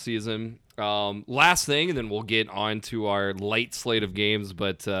the off season. Last thing, and then we'll get on to our light slate of games.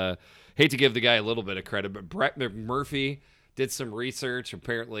 But hate to give the guy a little bit of credit, but Brett McMurphy did some research.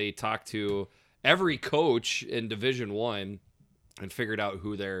 Apparently talked to every coach in Division I and figured out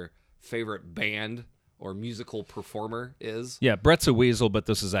who their favorite band or musical performer is. Yeah, Brett's a weasel, but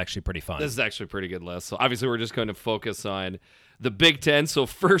this is actually pretty fun. This is actually a pretty good list. So obviously we're just going to focus on the Big Ten. So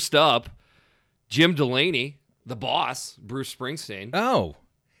first up, Jim Delaney, the boss, Bruce Springsteen, Oh,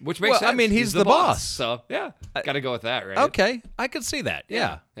 which makes well, sense. I mean, he's the boss. So yeah, got to go with that, right? okay. I could see that.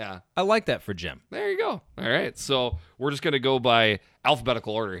 Yeah. Yeah. I like that for Jim. There you go. All right. So we're just going to go by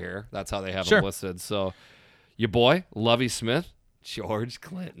alphabetical order here. That's how they have Sure. them listed. So your boy, Lovie Smith, George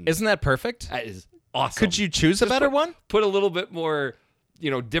Clinton. Isn't that perfect? That is awesome. Could you choose a better one? put a little bit more,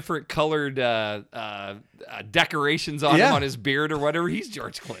 different colored decorations on Yeah. him on his beard or whatever? He's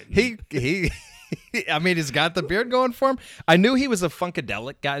George Clinton. He I mean, he's got the beard going for him. I knew he was a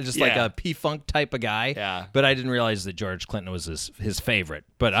funkadelic guy, just like Yeah. a P-Funk type of guy. Yeah. But I didn't realize that George Clinton was his favorite.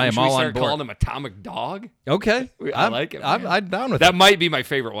 But I am Should we all on start board. calling him Atomic Dog? Okay. I like it, man. I'm down with That it. might be my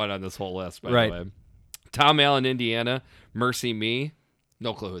favorite one on this whole list, by Right. the way. Tom Allen, Indiana, Mercy Me.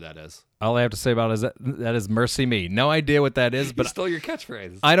 No clue who that is. All I have to say about it is that is Mercy Me. No idea what that is, But but stole your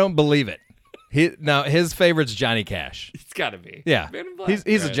catchphrase. I don't believe it. Now his favorite's Johnny Cash. It's got to be. Yeah. Man in Black.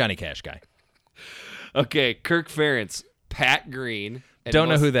 He's a Right. Johnny Cash guy. Okay, Kirk Ferentz, Pat Green. And Don't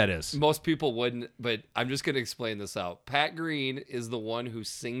know who that is. Most people wouldn't, but I'm just going to explain this out. Pat Green is the one who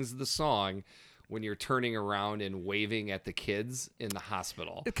sings the song when you're turning around and waving at the kids in the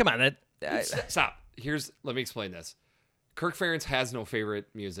hospital. Come on, Stop. Let me explain this. Kirk Ferentz has no favorite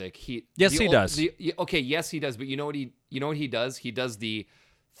music. Yes, he does. Okay, yes, he does. But you know what he does? He does the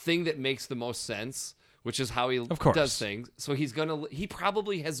thing that makes the most sense, which is how he course. does things. So he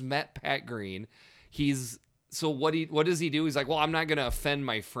probably has met Pat Green. So what does he do? He's like, well, I'm not gonna offend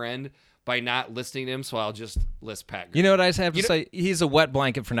my friend by not listening to him, so I'll just list Pat Green. You know what I have to say? He's a wet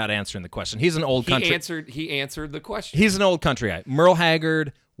blanket for not answering the question. He's an old country. He answered the question. He's an old country guy. Merle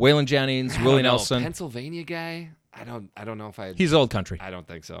Haggard, Waylon Jennings, Willie Nelson. Pennsylvania guy. I don't know if I. He's old country. I don't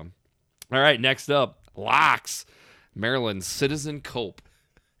think so. All right, next up, Locks, Maryland Citizen Cope.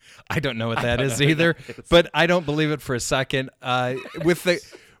 I don't know what that is either, but I don't believe it for a second. With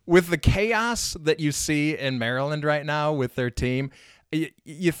the chaos that you see in Maryland right now with their team,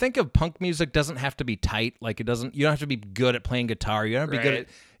 you think of punk music doesn't have to be tight. Like it doesn't. You don't have to be good at playing guitar. You don't have to be good Right. at.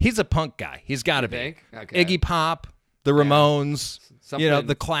 He's a punk guy. He's got to be. think? Okay. Iggy Pop, the Ramones, Something-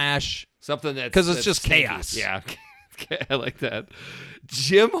 the Clash. Something that's 'Cause it's that's just stinky. chaos. Yeah, okay, I like that.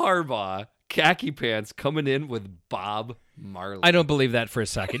 Jim Harbaugh, khaki pants, coming in with Bob Marley. I don't believe that for a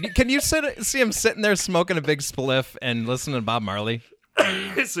second. Can you see him sitting there smoking a big spliff and listening to Bob Marley?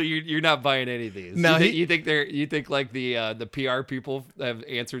 So you're not buying any of these. No, you think like the PR people have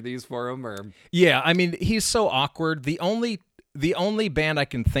answered these for him, or Yeah, I mean, he's so awkward. The only band I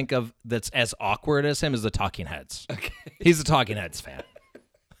can think of that's as awkward as him is the Talking Heads. Okay. He's a Talking Heads fan.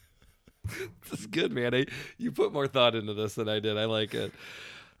 this is good, man. You put more thought into this than I did. I like it.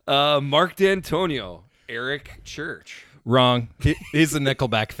 Mark D'Antonio, Eric Church. Wrong. He's a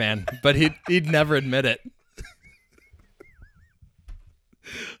Nickelback fan, but he'd never admit it.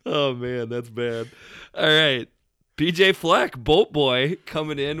 Oh man, that's bad. All right. PJ Fleck, Boat Boy,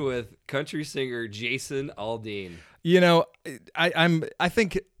 coming in with country singer Jason Aldean. You know, I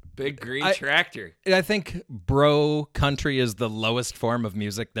think Big green tractor. I think bro country is the lowest form of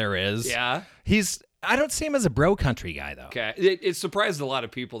music there is. Yeah. I don't see him as a bro country guy though. Okay. It surprised a lot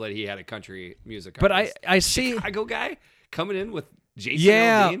of people that he had a country music But artist. I see Chicago guy coming in with Jason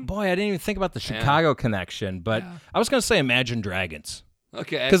Yeah, Aldean. boy, I didn't even think about the Chicago connection, but I was going to say Imagine Dragons.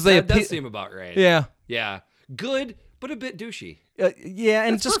 Okay. 'Cause that does seem about right. Yeah. Yeah. Good, but a bit douchey. Yeah,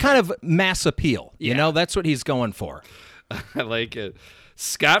 and just kind of mass appeal. You Yeah. know, that's what he's going for. I like it.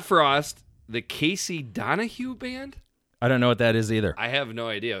 Scott Frost, the Casey Donahue Band. I don't know what that is either. I have no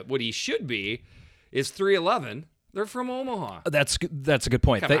idea. What he should be is 311. They're from Omaha. That's a good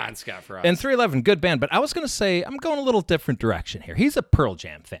point. Come on, Scott Frost. And 311, good band, but I was going to say I'm going a little different direction here. He's a Pearl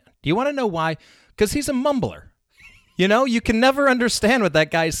Jam fan. Do you want to know why? Because he's a mumbler. You know, you can never understand what that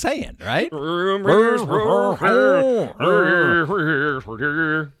guy's saying, right?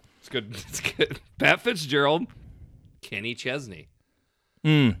 It's good. It's good. Pat Fitzgerald, Kenny Chesney.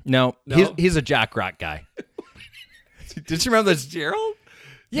 No, No? he's a jock rock guy. Did you remember this? Fitzgerald?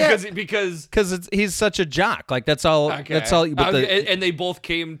 Yeah, Because because he's such a jock. Like that's all. okay. That's all. But and they both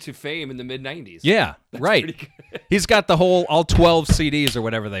came to fame in the mid 90s. yeah, right. pretty good. He's got all 12 CDs or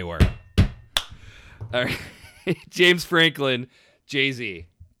whatever they were. All right. James Franklin, Jay-Z.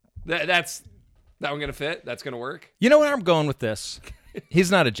 That one gonna fit? That's gonna work? You know where I'm going with this? He's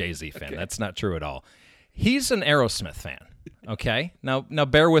not a Jay-Z fan. That's not true at all. He's an Aerosmith fan. Okay? Now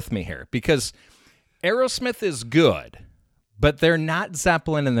bear with me here because Aerosmith is good, but they're not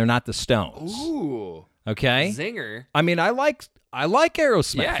Zeppelin and they're not the Stones. Ooh. Okay? Zinger. I mean, I like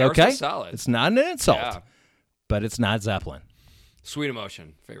Aerosmith, Yeah, okay? Aerosmith's solid. It's not an insult, Yeah. but it's not Zeppelin. Sweet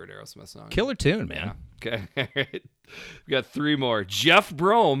Emotion, favorite Aerosmith song. Killer tune, man. Okay. All right. We got three more. Jeff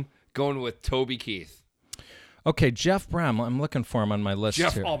Brome going with Toby Keith. Okay, Jeff Brom. I'm looking for him on my list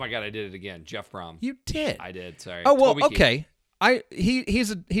Jeff, here. oh my God, I did it again. Jeff Brome. You did. I did. Sorry. Oh well, Toby Keith. okay. He's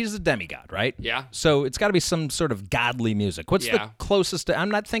a demigod, right? Yeah. So it's got to be some sort of godly music. What's Yeah. the closest?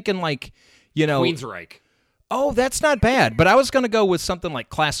 I'm not thinking like, you know. Queensryche. Oh, that's not bad. But I was going to go with something like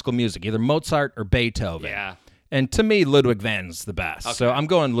classical music, either Mozart or Beethoven. Yeah. And to me, Ludwig van's the best. So Okay. I'm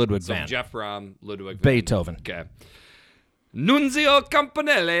going Ludwig So van. Jeff Brome, Ludwig van. Beethoven. Okay. Nunzio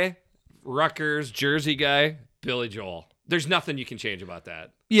Campanelli, Rutgers, Jersey guy, Billy Joel. There's nothing you can change about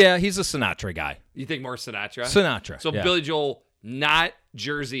that. Yeah, he's a Sinatra guy. You think more Sinatra? Sinatra. So yeah. Billy Joel, not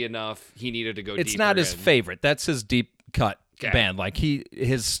Jersey enough. He needed to go It's deeper not his in. favorite. That's his deep cut Okay. band. Like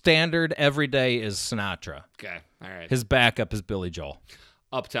his standard every day is Sinatra. Okay. All right. His backup is Billy Joel.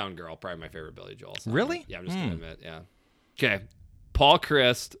 Uptown Girl, probably my favorite Billy Joel song. Really? Yeah, I'm just going to admit. Yeah. Okay. Paul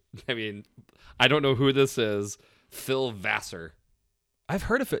Christ. I mean, I don't know who this is. Phil Vassar. I've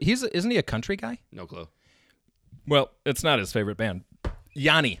heard of it. Isn't he a country guy? No clue. Well, it's not his favorite band.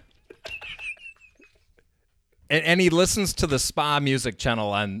 Yanni. And he listens to the Spa Music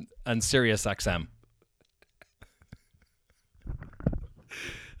channel on Sirius XM.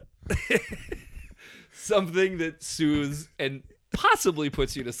 Something that soothes and possibly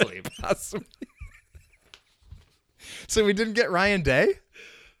puts you to sleep. So we didn't get Ryan Day?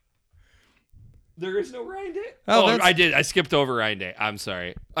 There is no Ryan Day. Oh, Oh, that's- I did. I skipped over Ryan Day. I'm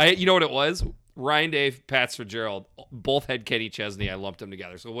sorry. You know what it was? Ryan Day, Pat Fitzgerald, both had Kenny Chesney. I lumped them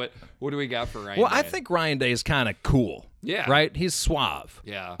together. So what do we got for Ryan Well, Day? I think Ryan Day is kind of cool. Yeah. Right? He's suave.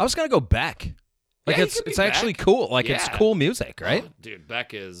 Yeah. I was going to go Beck. Like, Yeah, he it's could be actually Beck. cool. Like, it's Yeah. cool music, right? Oh, dude,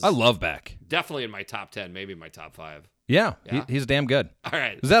 Beck is I love Beck. definitely in my top 10, maybe my top 5. Yeah, Yeah. he's damn good. All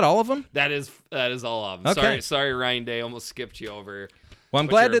right. Is that all of them? That is all of them. Okay. Sorry, Ryan Day. Almost skipped you over. Well, I'm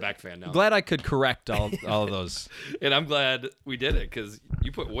But glad you're a that, Beck fan now. glad I could correct all of those. And I'm glad we did it because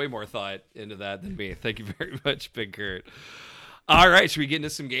you put way more thought into that than me. Thank you very much, Big Kurt. All right, should we get into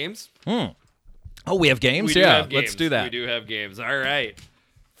some games? Oh, we have games? We do Yeah, have games. let's do that. We do have games. All right.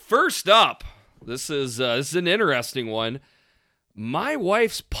 First up, this is an interesting one. My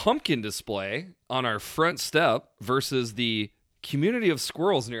wife's pumpkin display on our front step versus the community of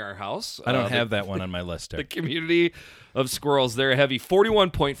squirrels near our house. I don't have that one on my list. The There. community of squirrels. They're a heavy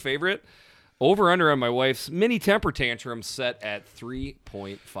 41-point favorite. Over under on my wife's mini temper tantrum set at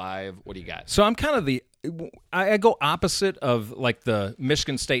 3.5. What do you got? So I'm kind of I go opposite of like the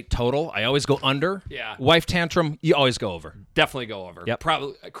Michigan State total. I always go under. Yeah. Wife tantrum, you always go over. Definitely go over. Yep.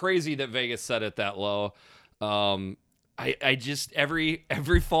 Probably crazy that Vegas set it that low. I just every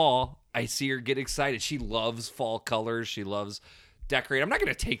fall I see her get excited. She loves fall colors. She loves decorate. I'm not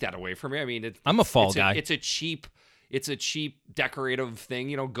going to take that away from her. I mean, I'm a fall guy. It's a cheap decorative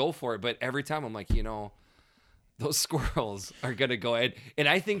thing. Go for it. But every time I'm like, those squirrels are going to go ahead. And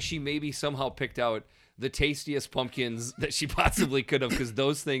I think she maybe somehow picked out the tastiest pumpkins that she possibly could have because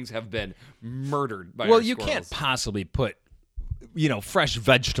those things have been murdered by Well, our you squirrels. can't possibly put fresh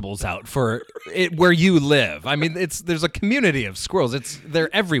vegetables out for it where you live. I mean, there's a community of squirrels.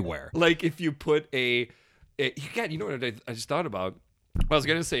 They're everywhere. Like if you put you know what I just thought about? What I was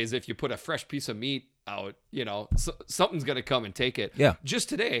gonna say is if you put a fresh piece of meat out, something's gonna come and take it. Yeah. Just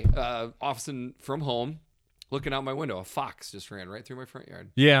today, often from home, looking out my window, a fox just ran right through my front yard.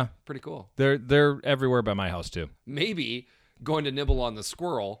 Yeah, Pretty cool. they're everywhere by my house too. Maybe going to nibble on the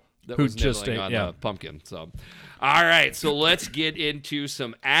squirrel that Who was just nibbling ate- on yeah. the pumpkin. So, all right. So let's get into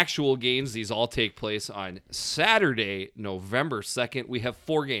some actual games. These all take place on Saturday, November 2nd. We have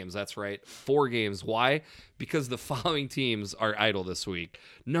 4 games. That's right. 4 games. Why? Because the following teams are idle this week.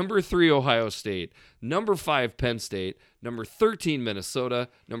 Number 3, Ohio State. Number 5, Penn State. Number 13, Minnesota.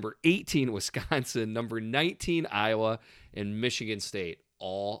 Number 18, Wisconsin. Number 19, Iowa. And Michigan State.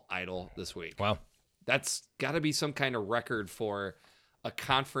 All idle this week. Wow. That's got to be some kind of record for a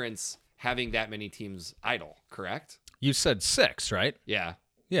conference having that many teams idle, correct? You said 6, right? Yeah,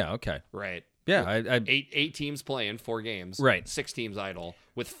 Yeah. Okay. right. Yeah. I Eight teams playing 4 games. Right. 6 teams idle,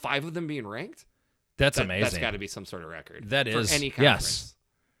 with 5 of them being ranked. that's That's amazing. got to be some sort of record. That for is, any yes. conference.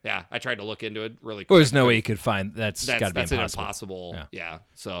 Yeah, I tried to look into it really quick. Well, there's no way you could find that's got to be That's impossible. an impossible. Yeah. Yeah.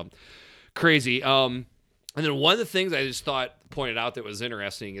 So crazy. And then one of the things I just pointed out that was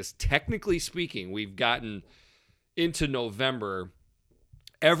interesting is technically speaking, we've gotten into November.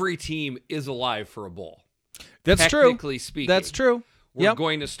 Every team is alive for a bowl. That's true. Technically speaking, That's true. We're Yep.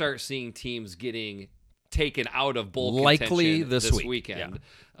 going to start seeing teams getting taken out of bowl Likely contention this week. weekend.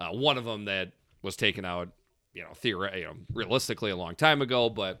 One of them that was taken out, realistically a long time ago,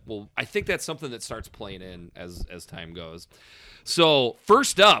 but I think that's something that starts playing in as time goes. So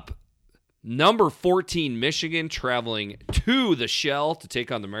first up, number 14 Michigan traveling to the Shell to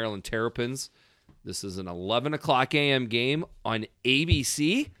take on the Maryland Terrapins. This is an 11 o'clock a.m. game on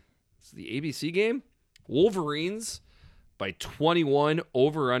ABC. This is the ABC game. Wolverines by 21,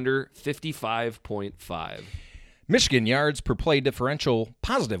 over under 55.5. Michigan yards per play differential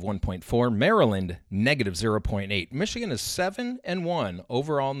positive 1.4. Maryland negative 0.8. Michigan is 7-1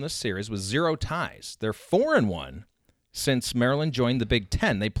 overall in this series with 0 ties. They're 4-1 since Maryland joined the Big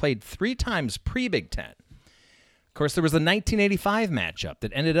Ten. They played 3 times pre-Big Ten. Of course, there was the 1985 matchup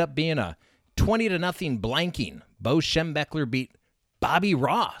that ended up being a 20-0 blanking. Bo Schembechler beat Bobby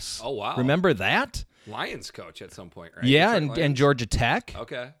Ross. Oh, wow. Remember that? Lions coach at some point, right? Yeah, Detroit and Lions? Georgia Tech.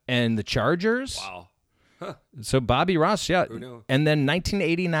 Okay. And the Chargers. Wow. So Bobby Ross, yeah. Who knew? And then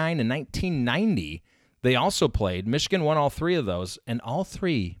 1989 and 1990, they also played. Michigan won all 3 of those, and all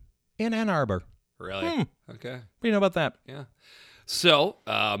 3 in Ann Arbor. Really? Okay. What do you know about that? Yeah. So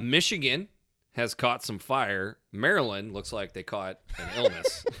Michigan has caught some fire. Maryland looks like they caught an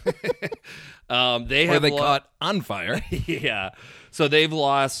illness. Caught on fire. Yeah. So they've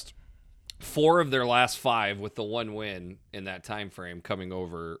lost 4 of their last 5 with the 1 win in that time frame coming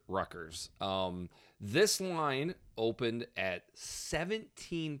over Rutgers. This line opened at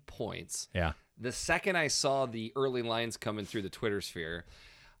 17 points. Yeah. The second I saw the early lines coming through the Twitter sphere,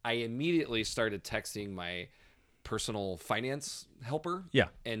 I immediately started texting my personal finance helper. Yeah.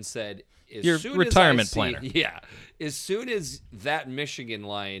 And said, Your retirement planner. Yeah. As soon as that Michigan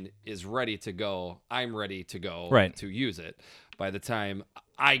line is ready to go, I'm ready to go to use it. By the time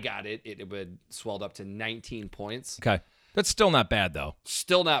I got it, it would swelled up to 19 points. Okay. That's still not bad, though.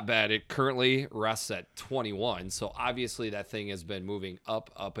 Still not bad. It currently rests at 21. So obviously that thing has been moving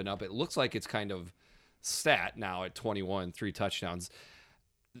up, up, and up. It looks like it's kind of stat now at 21, 3 touchdowns.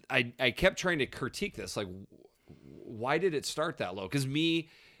 I kept trying to critique this. Like, why did it start that low? Because me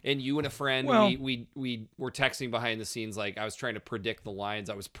and you and a friend, we were texting behind the scenes. Like, I was trying to predict the lines.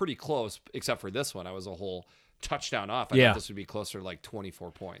 I was pretty close, except for this one. I was a whole touchdown off. I thought this would be closer to like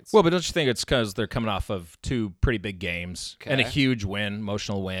 24 points. Well, but don't you think it's because they're coming off of 2 pretty big games and a huge win,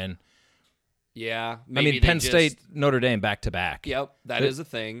 emotional win? Yeah. I mean, Penn State, Notre Dame back-to-back. Yep, that is a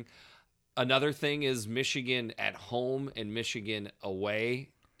thing. Another thing is Michigan at home and Michigan away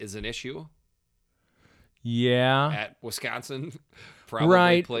is an issue. Yeah. At Wisconsin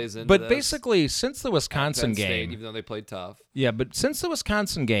probably plays into but this. basically, since the Wisconsin Penn State, game, even though they played tough. Yeah, but since the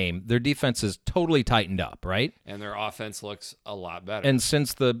Wisconsin game, their defense is totally tightened up, right? And their offense looks a lot better. And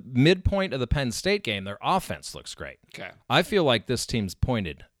since the midpoint of the Penn State game, their offense looks great. Okay. I feel like this team's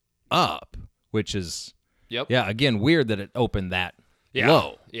pointed up, which is, again, weird that it opened that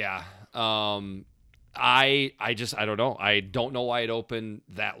low. Yeah. I don't know. I don't know why it opened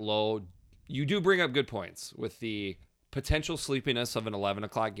that low. You do bring up good points with the potential sleepiness of an 11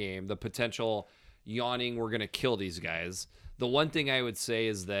 o'clock game, the potential yawning, we're going to kill these guys. The one thing I would say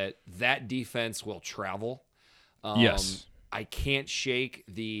is that defense will travel. Yes. I can't shake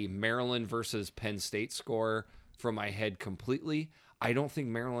the Maryland versus Penn State score from my head completely. I don't think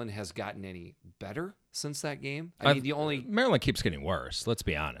Maryland has gotten any better since that game. I mean, Maryland keeps getting worse, let's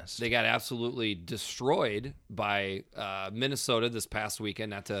be honest. They got absolutely destroyed by Minnesota this past weekend,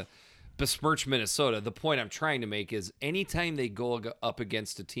 not to besmirch Minnesota. The point I'm trying to make is anytime they go up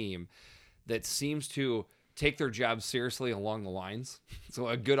against a team that seems to take their job seriously along the lines, so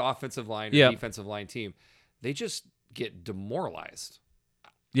a good offensive line or defensive line team, they just get demoralized.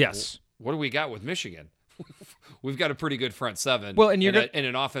 Yes. What do we got with Michigan? We've got a pretty good front seven. Well, and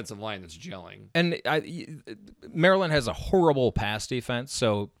an offensive line that's gelling. And Maryland has a horrible pass defense,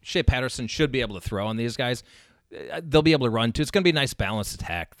 so Shea Patterson should be able to throw on these guys. They'll be able to run too. It's going to be a nice balanced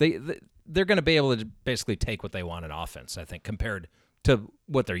attack. They're going to be able to basically take what they want in offense, I think, compared to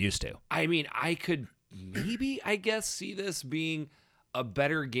what they're used to. I mean, I could maybe, I guess, see this being a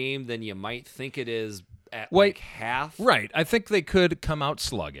better game than you might think it is at like half. Right. I think they could come out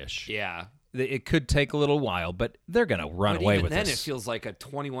sluggish. Yeah. It could take a little while, but they're going to run away with this. Then it feels like a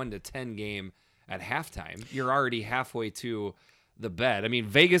 21-10 game at halftime. You're already halfway to the bed. I mean,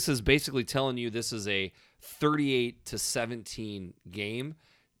 Vegas is basically telling you this is a 38-17 game.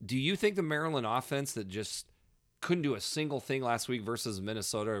 Do you think the Maryland offense that just couldn't do a single thing last week versus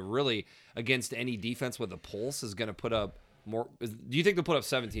Minnesota, really against any defense with a pulse, is going to put up more? Do you think they'll put up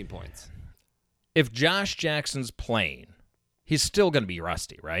 17 points? If Josh Jackson's playing, he's still going to be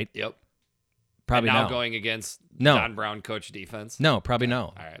rusty, right? Yep. Probably and now no. going against Don Brown coach defense? No, probably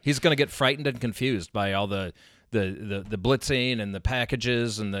no. All right. He's going to get frightened and confused by all the blitzing and the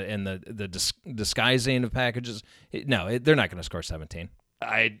packages and the disguising of packages. No, they're not going to score 17.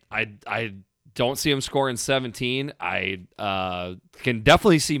 I don't see him scoring 17. I can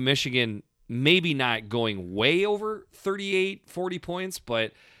definitely see Michigan maybe not going way over 38, 40 points,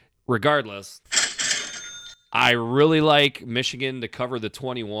 but regardless, I really like Michigan to cover the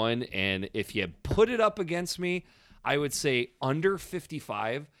 21, and if you put it up against me, I would say under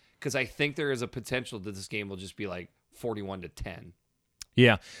 55, because I think there is a potential that this game will just be like 41-10.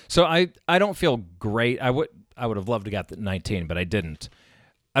 Yeah. So I don't feel great. I would have loved to got the 19, but I didn't.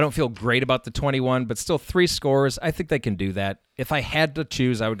 I don't feel great about the 21, but still 3 scores. I think they can do that. If I had to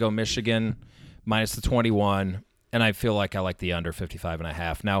choose, I would go Michigan minus the 21, and I feel like I like the under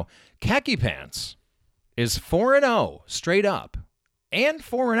 55.5. Now, Khaki Pants is 4-0 straight up and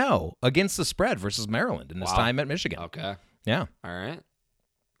 4-0 against the spread versus Maryland in this time at Michigan. Okay. Yeah. All right.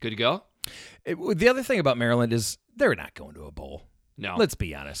 Good to go? The other thing about Maryland is they're not going to a bowl. No. Let's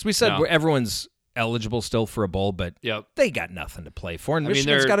be honest. We said everyone's eligible still for a bowl, but they got nothing to play for, and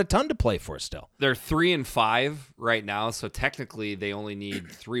Michigan's got a ton to play for still. They're 3-5 right now, so technically they only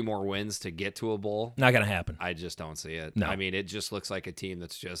need 3 more wins to get to a bowl. Not going to happen. I just don't see it. No. I mean, it just looks like a team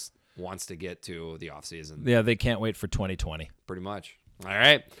that's just wants to get to the offseason. Yeah, they can't wait for 2020. Pretty much. All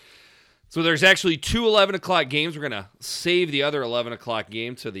right. So there's actually 2 11 o'clock games. We're going to save the other 11 o'clock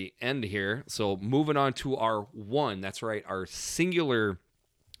game to the end here. So moving on to our singular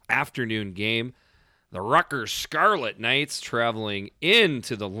afternoon game. The Rutgers Scarlet Knights traveling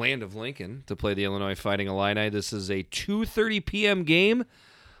into the land of Lincoln to play the Illinois Fighting Illini. This is a 2:30 p.m. game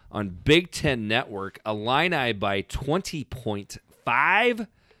on Big Ten Network. Illini by 20.5,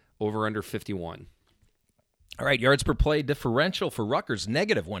 over under 51. All right, yards per play differential for Rutgers,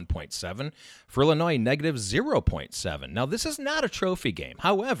 negative 1.7. For Illinois, negative 0.7. Now, this is not a trophy game.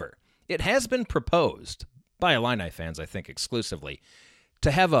 However, it has been proposed by Illini fans, I think exclusively,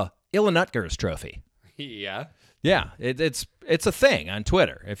 to have a Illinois trophy. Yeah. Yeah, it's a thing on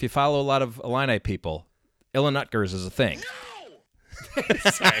Twitter. If you follow a lot of Illini people, Illinois is a thing.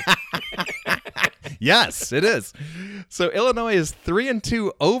 Sorry. Yes, it is. So Illinois is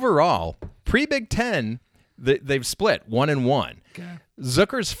 3-2 overall. Pre-Big Ten, they've split 1-1. Okay.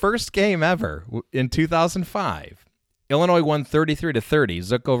 Zucker's first game ever in 2005. Illinois won 33-30.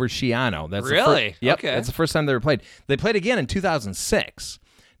 Zook over Schiano. That's Really? Yep. Okay. That's the first time they ever played. They played again in 2006.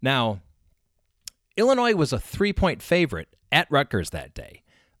 Now, Illinois was a 3-point favorite at Rutgers that day.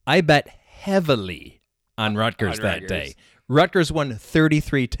 I bet heavily on Rutgers that day. Rutgers won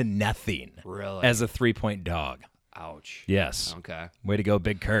 33-0. Really? As a 3-point dog. Ouch. Yes. Okay. Way to go,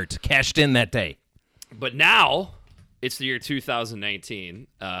 Big Kurt. Cashed in that day. But now it's the year 2019.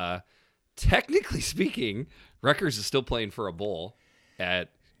 Technically speaking, Rutgers is still playing for a bowl at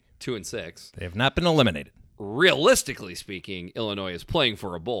 2-6. They have not been eliminated. Realistically speaking, Illinois is playing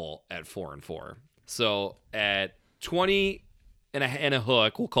for a bowl at 4-4. So at 20 and a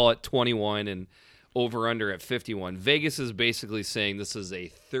hook, we'll call it 21 and over under at 51. Vegas is basically saying this is a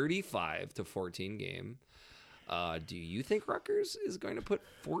 35-14 game. Do you think Rutgers is going to put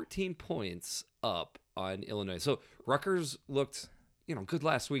 14 points up on Illinois? So Rutgers looked, good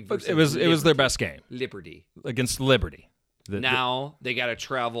last week. But it was their best game Liberty against Liberty. Now they got to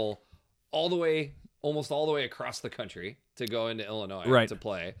travel almost all the way across the country to go into Illinois to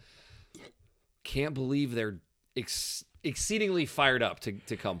play. Can't believe they're exceedingly fired up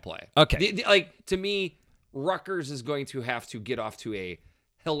to come play. Okay. To me, Rutgers is going to have to get off to a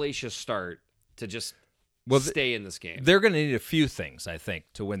hellacious start to just stay in this game. They're going to need a few things, I think,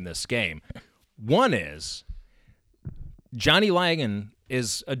 to win this game. One is Johnny Langen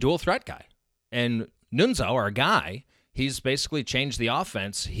is a dual threat guy. And Nunzo, our guy, he's basically changed the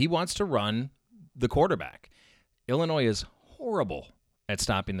offense. He wants to run the quarterback. Illinois is horrible at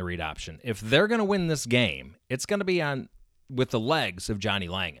stopping the read option. If they're going to win this game, it's going to be with the legs of Johnny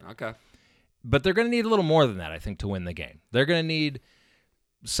Langen. Okay. But they're going to need a little more than that, I think, to win the game. They're going to need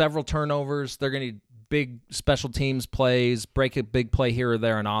several turnovers. They're going to need big special teams plays, break a big play here or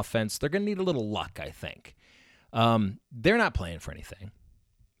there on offense. They're going to need a little luck, I think. They're not playing for anything.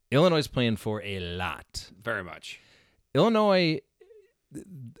 Illinois is playing for a lot. Very much. Illinois,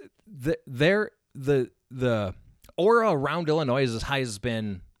 the aura around Illinois is as high as it's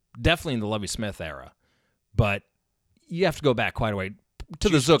been definitely in the Lovie Smith era. But you have to go back quite a way to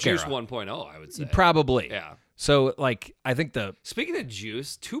the Zook era. Juice 1.0, I would say. Probably. Yeah. So, I think Speaking of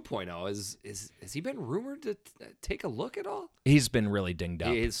Juice 2.0, has he been rumored to take a look at all? He's been really dinged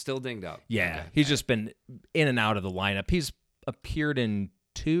up. He's still dinged up. Yeah. Okay. He's just been in and out of the lineup. He's appeared in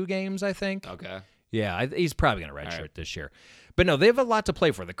 2 games, I think. Okay. Yeah, he's probably going to redshirt this year. But no, they have a lot to play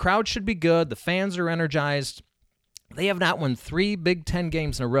for. The crowd should be good. The fans are energized. They have not won 3 Big Ten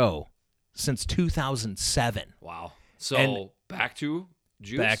games in a row since 2007. Wow. So back to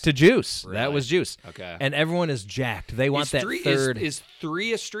Juice? Back to Juice. Really? That was Juice. Okay. And everyone is jacked. They want that third. Is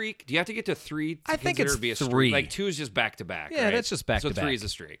 3 a streak? Do you have to get to 3 to I think consider it's it be a 3. streak? Like 2 is just back-to-back, Yeah, right? that's just back-to-back. So 3 is a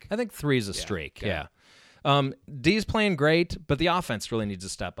streak. I think 3 is a streak, okay. yeah. D's playing great, but the offense really needs to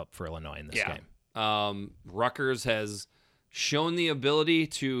step up for Illinois in this game. Rutgers has shown the ability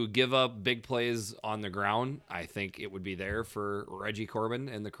to give up big plays on the ground. I think it would be there for Reggie Corbin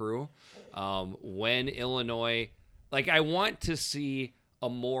and the crew. When Illinois, I want to see a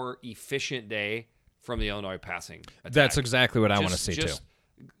more efficient day from the Illinois passing attack. That's exactly what I want to see, too.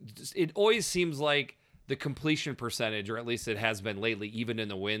 It always seems like the completion percentage, or at least it has been lately, even in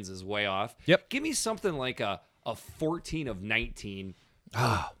the wins, is way off. Yep. Give me something like a 14 of 19.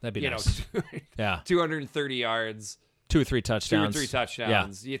 Oh, that'd be nice. Yeah. 230 yards. 2 or 3 touchdowns. 2 or 3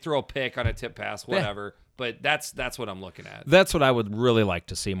 touchdowns. Yeah. You throw a pick on a tip pass, whatever. Yeah. But that's what I'm looking at. That's what I would really like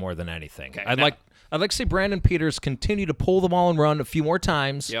to see more than anything. Okay, I'd like to see Brandon Peters continue to pull the ball and run a few more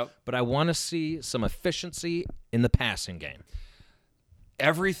times. Yep. But I want to see some efficiency in the passing game.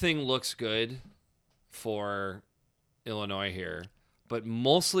 Everything looks good for Illinois here, but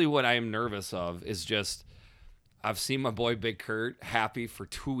mostly what I am nervous of is just I've seen my boy Big Kurt happy for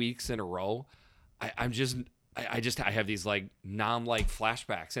 2 weeks in a row. I have these nom-like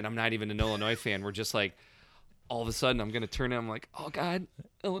flashbacks, and I'm not even an Illinois fan. We're just like, all of a sudden I'm going to turn it. I'm like, oh God,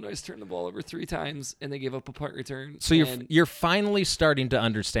 Illinois turned the ball over 3 times and they gave up a punt return. So you're finally starting to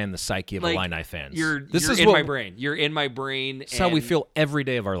understand the psyche of like, Illini fans. You're in my brain. You're in my brain. It's how we feel every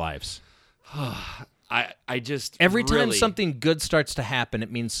day of our lives. I just every time really, something good starts to happen,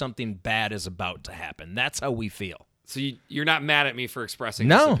 it means something bad is about to happen. That's how we feel. So you're not mad at me for expressing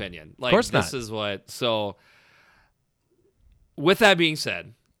No, this opinion. Like, of course this not. is what. So with that being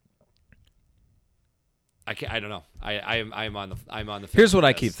said, I don't know. I'm on the fence Here's what with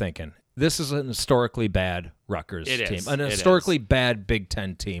I this. keep thinking. This is an historically bad Rutgers It team. is. An It historically is. bad Big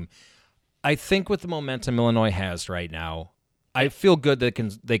Ten team. I think with the momentum Illinois has right now, I feel good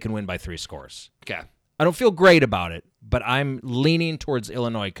that they can win by 3 scores. Okay. I don't feel great about it, but I'm leaning towards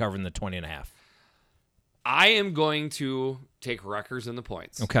Illinois covering the 20.5. I am going to take Rutgers in the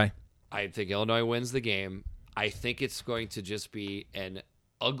points. Okay. I think Illinois wins the game. I think it's going to just be an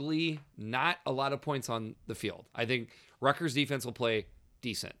ugly, not a lot of points on the field. I think Rutgers defense will play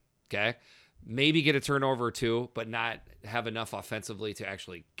decent. Okay. Maybe get a turnover or 2, but not have enough offensively to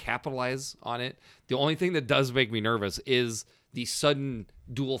actually capitalize on it. The only thing that does make me nervous is the sudden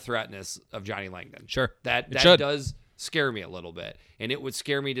dual threatness of Johnny Langdon. Sure. That should. does scare me a little bit. And it would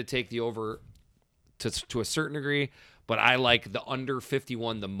scare me to take the over to a certain degree, but I like the under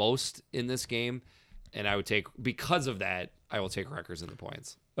 51 the most in this game. And I would take, because of that, I will take Rutgers in the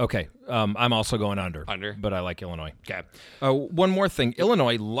points. Okay. I'm also going under. Under? But I like Illinois. Okay. One more thing.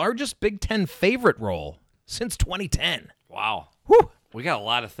 Illinois, largest Big Ten favorite role since 2010. Wow. Whew. We got a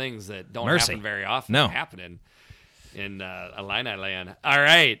lot of things that don't Mercy. happen very often No. happening in Illini land. All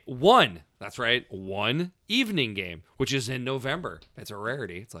right. That's right. 1 evening game, which is in November. It's a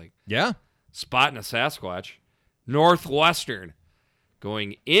rarity. It's like Yeah. spotting a Sasquatch. Northwestern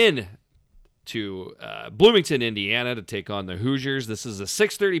going in to Bloomington, Indiana to take on the Hoosiers. This is a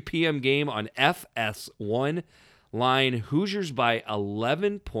 6:30 p.m. game on FS1. Line Hoosiers by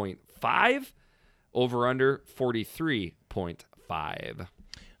 11.5. Over under 43.5.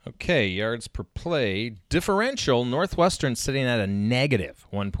 Okay, yards per play. Differential, Northwestern sitting at a negative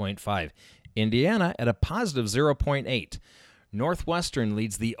 1.5. Indiana at a positive 0.8. Northwestern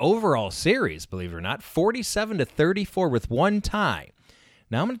leads the overall series, believe it or not, 47-34 with 1 tie.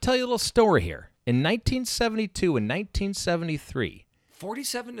 Now I'm going to tell you a little story here. In 1972 and 1973,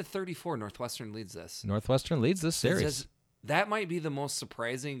 47-34, Northwestern leads this. Northwestern leads this series. That might be the most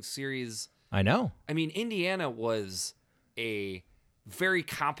surprising series. I know. I mean, Indiana was a very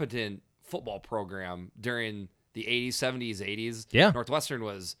competent football program during the 80s, 70s, 80s. Yeah. Northwestern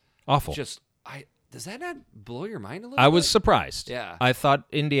was Awful. Does that not blow your mind a little I bit? was surprised. Yeah. I thought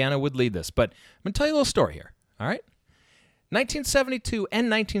Indiana would lead this, but I'm going to tell you a little story here. All right. 1972 and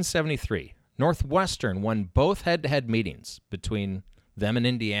 1973, Northwestern won both head-to-head meetings between them and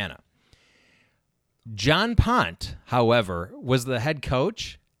Indiana. John Pont, however, was the head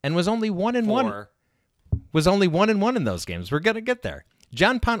coach and was only 1-1. Was only 1-1 in those games. We're going to get there.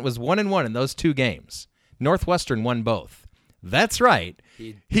 John Pont was 1-1 in those 2 games. Northwestern won both. That's right.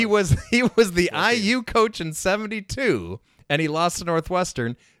 He was the IU coach in 72, and he lost to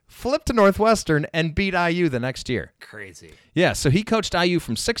Northwestern, flipped to Northwestern, and beat IU the next year. Crazy. Yeah, so he coached IU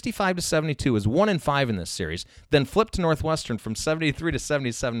from 65 to 72, was 1-5 in this series, then flipped to Northwestern from 73 to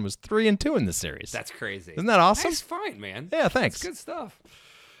 77, was 3-2 in this series. That's crazy. Isn't that awesome? That's fine, man. Yeah, thanks. That's good stuff.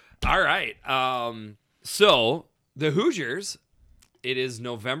 All right. So the Hoosiers, it is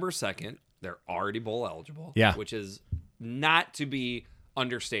November 2nd. They're already bowl eligible. Yeah. Which is not to be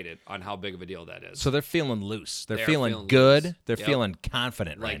understated on how big of a deal that is. So they're feeling loose. They're They are feeling feeling good. loose. They're Yep. feeling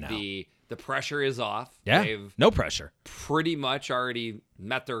confident like right now. the pressure is off. Yeah, They've no pressure. pretty much already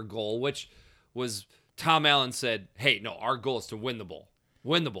met their goal, which was Tom Allen said, hey, no, our goal is to win the bowl.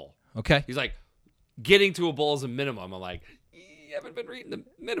 Win the bowl. Okay. He's like, getting to a bowl is a minimum. I'm like, you haven't been reading the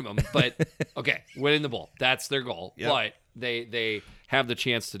minimum, but okay, winning the bowl. That's their goal. Yep. But they have the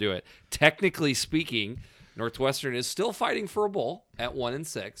chance to do it. Technically speaking, Northwestern is still fighting for a bowl at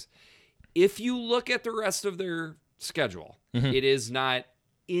 1-6. If you look at the rest of their schedule, it is not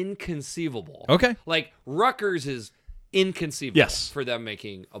inconceivable. Okay. Like Rutgers is inconceivable Yes. for them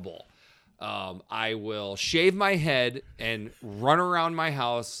making a bowl. I will shave my head and run around my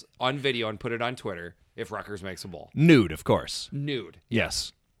house on video and put it on Twitter if Rutgers makes a bowl. Nude, of course. Nude.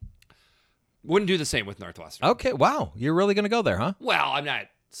 Yes. Wouldn't do the same with Northwestern. Okay. Wow. You're really going to go there, huh? Well, I'm not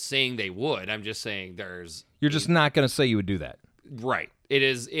saying they would. I'm just saying there's You're just not going to say you would do that. right. It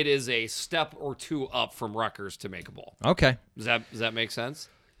is a step or 2 up from Rutgers to make a bowl. Okay. Does that make sense?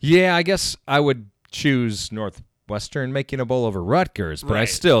 Yeah, I guess I would choose Northwestern making a bowl over Rutgers, but I Right.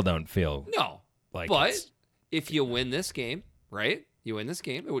 still don't feel No. like But it's- if you win this game, right? You win this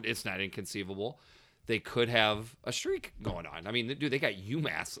game, it's not inconceivable they could have a streak going on. I mean, dude, they got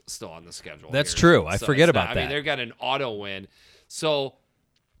UMass still on the schedule. That's here. true. I So forget it's not- about I mean, that. they've got an auto win. So,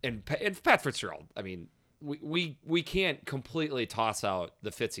 and Pat Fitzgerald, I mean, we can't completely toss out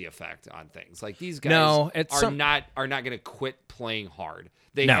the Fitzy effect on things. Like these guys are not going to quit playing hard.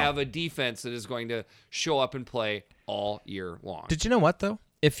 They No. have a defense that is going to show up and play all year long. Did you know what, though?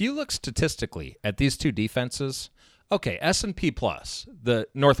 If you look statistically at these two defenses, okay, S&P plus, the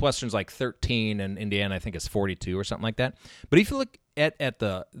Northwestern's like 13 and Indiana I think is 42 or something like that. But if you look at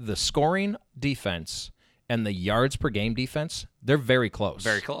the scoring defense and the yards per game defense, they're very close.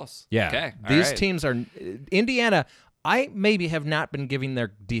 Very close. Yeah. Okay. All These right. teams are Indiana, I maybe have not been giving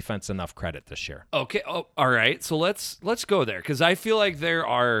their defense enough credit this year. Okay. Oh, all right. So let's go there because I feel like there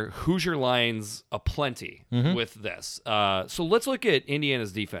are Hoosier lines aplenty with this. So let's look at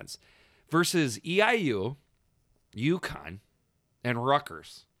Indiana's defense versus EIU, UConn, and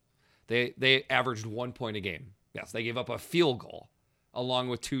Rutgers. They averaged 1 point a game. Yes, they gave up a field goal along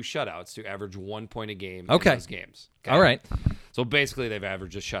with 2 shutouts to average 1 point a game in those games. Okay? All right. So basically, they've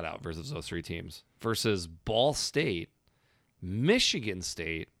averaged a shutout versus those 3 teams. Versus Ball State, Michigan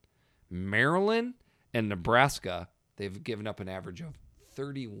State, Maryland, and Nebraska, they've given up an average of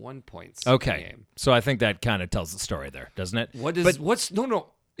 31 points a Okay. game. So I think that kind of tells the story there, doesn't it?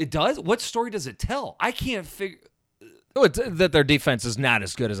 It does? What story does it tell? I can't figure. Oh, it's that their defense is not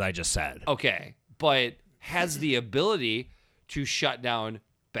as good as I just said. Okay, but has the ability to shut down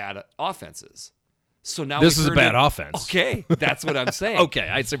bad offenses. So now This we is a turn bad it- offense. Okay, that's what I'm saying. Okay,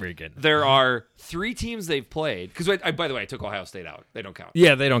 I see where you're getting. There are 3 teams they've played. Because, by the way, I took Ohio State out. They don't count.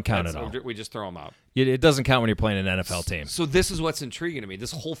 Yeah, they don't count at all. We just throw them out. It doesn't count when you're playing an NFL team. So this is what's intriguing to me.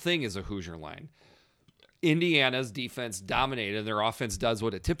 This whole thing is a Hoosier line. Indiana's defense dominated. Their offense does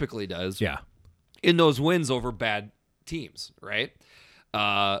what it typically does. Yeah. In those wins over bad teams, right?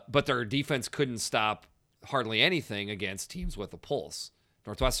 But their defense couldn't stop hardly anything against teams with a pulse.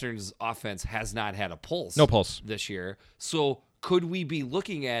 Northwestern's offense has not had a pulse. No pulse. This year. So could we be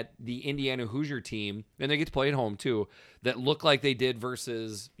looking at the Indiana Hoosier team, and they get to play at home too, that look like they did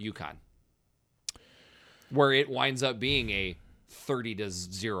versus UConn? Where it winds up being a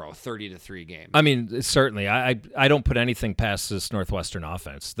 30-0, 30-3 game. I mean, certainly. I don't put anything past this Northwestern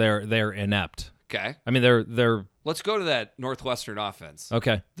offense. They're inept. Okay. I mean, they're Let's go to that Northwestern offense.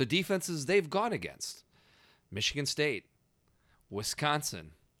 okay. The defenses they've gone against: Michigan State,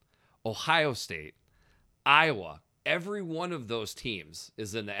 Wisconsin, Ohio State, Iowa. Every one of those teams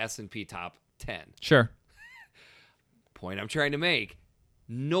is in the S&P top 10. Sure. Point I'm trying to make: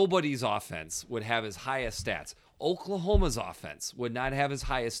 nobody's offense would have as high as stats. Oklahoma's offense would not have as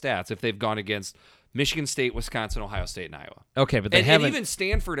high as stats if they've gone against Michigan State, Wisconsin, Ohio State, and Iowa. Okay, but they And haven't. even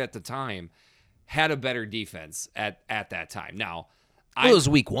Stanford at the time had a better defense at that time. Now, it was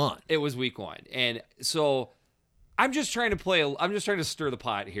week 1. It was week 1. And so I'm just trying to stir the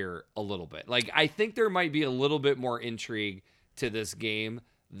pot here a little bit. Like, I think there might be a little bit more intrigue to this game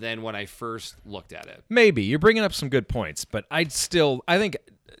than when I first looked at it. Maybe you're bringing up some good points, but I think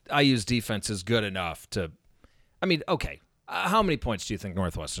IU's defense is good enough to. I mean, okay. How many points do you think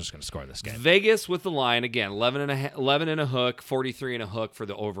Northwestern's going to score this game? Vegas with the line again, 11 and a hook, 43 and a hook for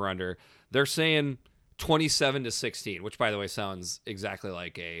the over under. They're saying 27-16, which by the way sounds exactly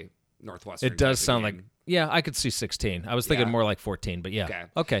like a Northwestern. It does type of sound game. like, yeah, I could see 16. I was thinking Yeah. more like 14, but yeah.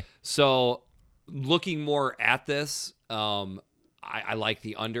 Okay. So looking more at this, I like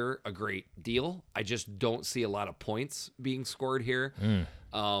the under a great deal. I just don't see a lot of points being scored here.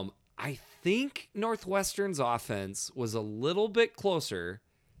 I think Northwestern's offense was a little bit closer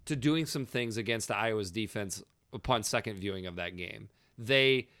to doing some things against Iowa's defense upon second viewing of that game.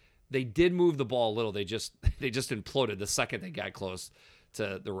 They did move the ball a little. They just imploded the second they got close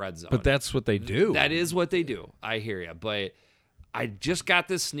to the red zone. But that's what they do. That is what they do. I hear you. But I just got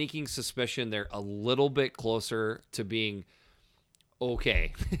this sneaking suspicion they're a little bit closer to being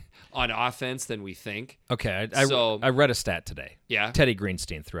okay on offense than we think. Okay, So- I read a stat today. Yeah. Teddy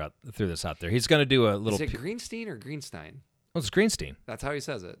Greenstein threw this out there. He's going to do a little. Is it Greenstein or Greenstein? Oh, it's Greenstein. That's how he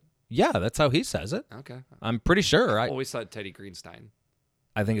says it. Yeah, that's how he says it. Okay. I'm pretty sure. I always thought Teddy Greenstein.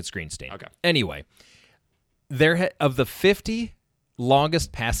 I think it's Greenstein. Okay. Anyway, of the 50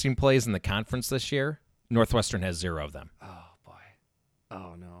 longest passing plays in the conference this year, Northwestern has 0 of them. Oh, boy.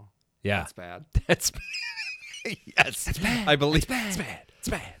 Oh, no. Yeah, That's bad. that's yes, it's bad. I believe it's bad. It's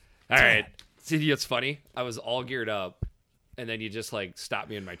bad. All right. See, it's funny. I was all geared up, and then you just like stopped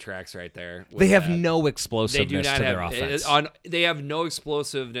me in my tracks right there. with They have that. no They explosiveness do not to have their offense. they have no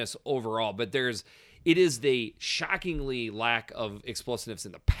explosiveness overall, but it is the shockingly lack of explosiveness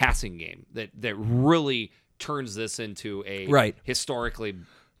in the passing game that really turns this into a Right. historically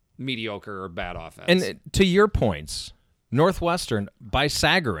mediocre or bad offense. And to your points, Northwestern, by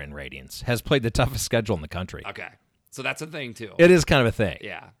Sagarin ratings, has played the toughest schedule in the country. okay, so that's a thing too. It is kind of a thing.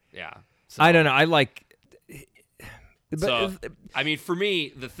 Yeah. So, I don't know. I like. So, I mean, for me,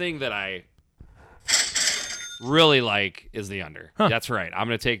 the thing that I really like is the under. That's right. I'm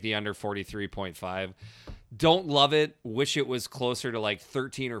going to take the under 43.5. Don't love it. Wish it was closer to like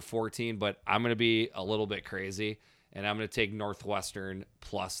 13 or 14, but I'm going to be a little bit crazy, and I'm going to take Northwestern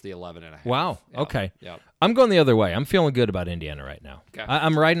plus the 11.5. Wow. Yep. Okay. Yep. I'm going the other way. I'm feeling good about Indiana right now. Okay.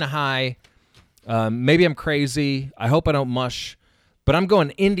 I'm riding a high. Maybe I'm crazy. I hope I don't mush, but I'm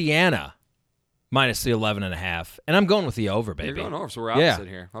going Indiana minus the 11.5, and I'm going with the over, baby. You're going over, so we're opposite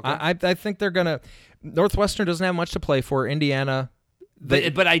here. Okay. I think they're gonna. Northwestern doesn't have much to play for. Indiana,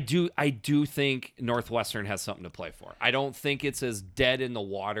 But I do think Northwestern has something to play for. I don't think it's as dead in the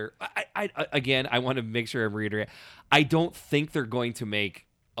water. Again, I want to make sure I'm reiterating. I don't think they're going to make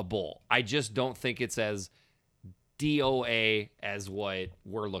a bowl. I just don't think it's as DOA as what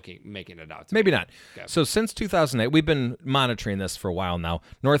we're making it out to. maybe not. Okay. So since 2008, we've been monitoring this for a while now.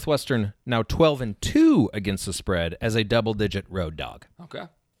 Northwestern now 12-2 against the spread as a double-digit road dog. Okay.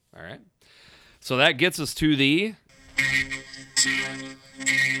 All right. So that gets us to the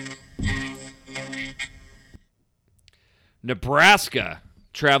Nebraska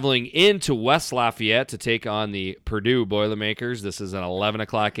traveling into West Lafayette to take on the Purdue Boilermakers. This is an 11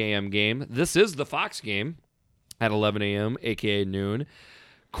 o'clock a.m. game. This is the Fox game at 11 a.m., a.k.a. noon.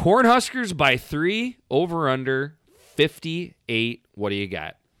 Cornhuskers by 3, over under 58. What do you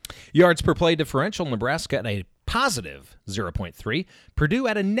got? Yards per play differential, Nebraska at a positive 0.3, Purdue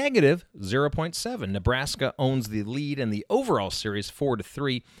at a negative 0.7. Nebraska owns the lead in the overall series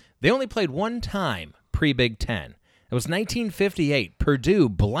 4-3. They only played one time pre-Big Ten. It was 1958. Purdue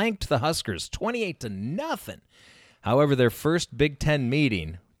blanked the Huskers 28-0. However, their first Big Ten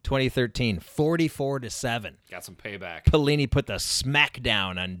meeting, 2013, 44-7. Got some payback. Pelini put the smack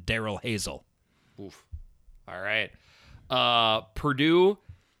down on Darrell Hazel. Oof. All right. Purdue,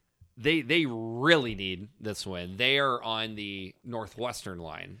 they really need this win. They are on the Northwestern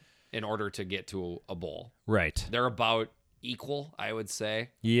line in order to get to a bowl. Right. They're about equal, I would say.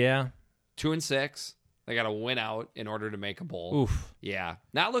 Yeah. 2-6. They got to win out in order to make a bowl. Oof. Yeah.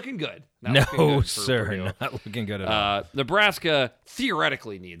 Not looking good. Not looking No, good for sir. Purdue. Not looking good at all. Nebraska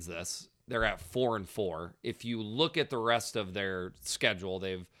theoretically needs this. They're at 4-4. If you look at the rest of their schedule,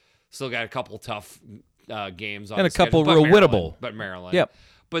 they've still got a couple tough games on And the a couple schedule, real winnable. But Maryland. Yep.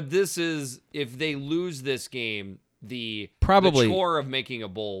 But this is, if they lose this game, the Probably- chore of making a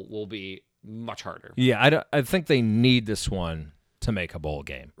bowl will be much harder. Yeah, I think they need this one to make a bowl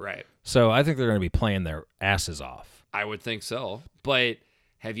game. Right. So I think they're going to be playing their asses off. I would think so. But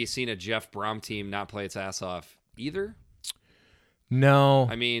have you seen a Jeff Brom team not play its ass off either? No.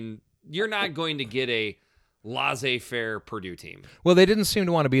 I mean, you're not going to get a laissez-faire Purdue team. Well, they didn't seem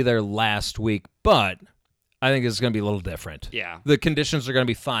to want to be there last week, but I think it's going to be a little different. Yeah. The conditions are going to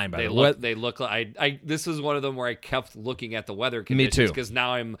be fine. By They the look. way. They look like. This is one of them where I kept looking at the weather Me conditions too. because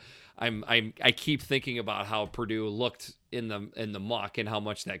now I keep thinking about how Purdue looked in the muck and how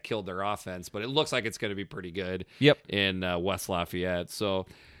much that killed their offense. But it looks like it's going to be pretty good. Yep. In West Lafayette. So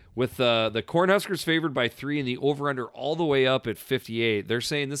with the Cornhuskers favored by 3 and the over/under all the way up at 58, they're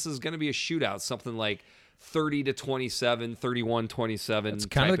saying this is going to be a shootout, something like 30-27, 31-27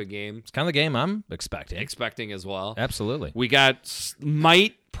 type of game. It's kind of the game I'm expecting. Expecting as well. Absolutely. We got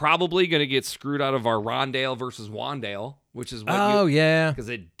probably going to get screwed out of our Rondale versus Wandale, which is what yeah. because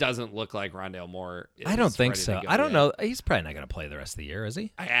it doesn't look like Rondale Moore is I don't think ready to so. go I don't yet. know. He's probably not going to play the rest of the year, is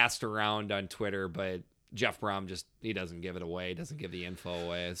he? I asked around on Twitter, but Jeff Brom he doesn't give it away. He doesn't give the info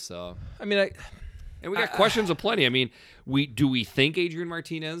away. So, I mean, and we got questions aplenty. I mean, do we think Adrian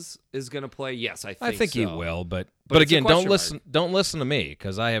Martinez is going to play? Yes, I think he so. will, but it's a again, question don't listen to me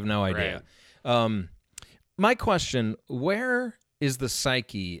because I have no idea. My question: where is the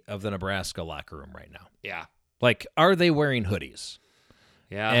psyche of the Nebraska locker room right now? Yeah, Like, are they wearing hoodies?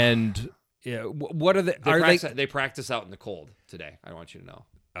 yeah. And what are they? They practice out in the cold today. I want you to know.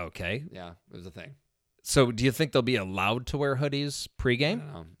 Okay. Yeah, it was a thing. So, do you think they'll be allowed to wear hoodies pregame?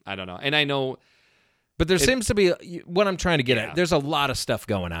 I don't know. And I know But there seems to be what I'm trying to get Yeah. at. There's a lot of stuff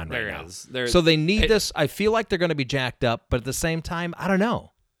going on right there now. is. So they need this. I feel like they're going to be jacked up, but at the same time, I don't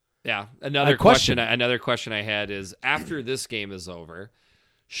know. Yeah. Another question I had is after this game is over,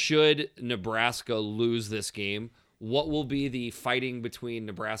 should Nebraska lose this game, what will be the fighting between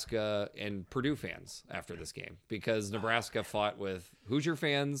Nebraska and Purdue fans after this game? Because Nebraska fought with Hoosier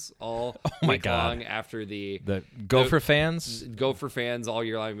fans all week long after the Gopher fans. Gopher fans all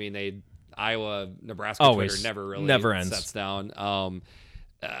year long. I mean, Iowa, Nebraska Always. Twitter never really Never ends. sets down.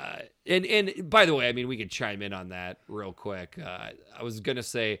 And by the way, I mean, we could chime in on that real quick. I was going to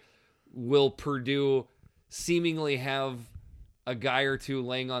say, will Purdue seemingly have a guy or two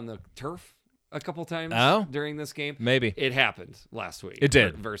laying on the turf a couple times during this game? Maybe. It happened last week. It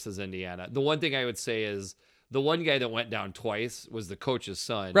did. Versus Indiana. The one thing I would say is the one guy that went down twice was the coach's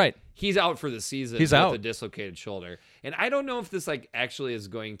son. Right. He's out for the season He's with out. a dislocated shoulder. And I don't know if this like actually is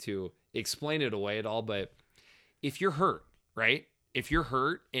going to explain it away at all, but if you're hurt, right? If you're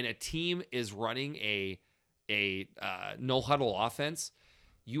hurt and a team is running a no huddle offense,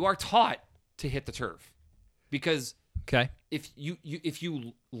 you are taught to hit the turf, because Okay. if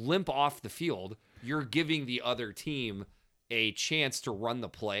you limp off the field, you're giving the other team a chance to run the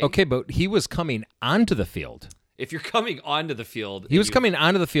play. Okay, but he was coming onto the field. If you're coming onto the field, He was coming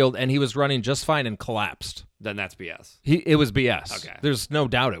onto the field, and he was running just fine and collapsed. then that's BS. It was BS. Okay. There's no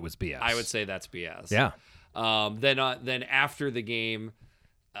doubt it was BS. I would say that's BS. Yeah. Then after the game,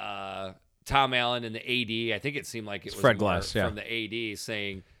 Tom Allen and the AD, I think it seemed like it was Fred more Glass, yeah. from the AD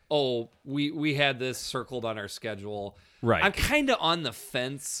saying, "Oh, we had this circled on our schedule." Right. I'm kind of on the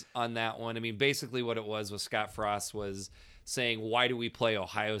fence on that one. I mean, basically what it was Scott Frost was saying, "Why do we play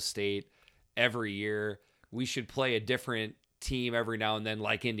Ohio State every year? We should play a different team every now and then,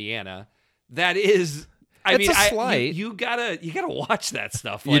 like Indiana." That is. I It's mean, a slight. you gotta watch that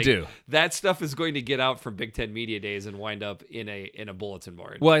stuff. You do. That stuff is going to get out from Big Ten Media Days and wind up in a bulletin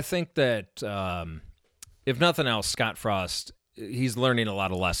board. Well, I think that if nothing else, Scott Frost, he's learning a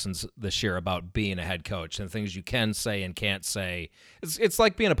lot of lessons this year about being a head coach and things you can say and can't say. It's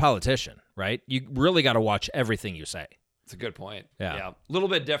like being a politician, right? You really got to watch everything you say. It's a good point. Yeah. A little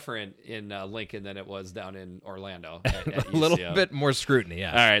bit different in Lincoln than it was down in Orlando. At A little UCF. bit more scrutiny, yeah.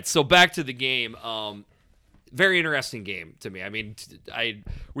 All right, so back to the game. Very interesting game to me. I mean,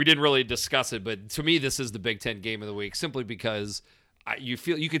 we didn't really discuss it, but to me, this is the Big Ten game of the week simply because you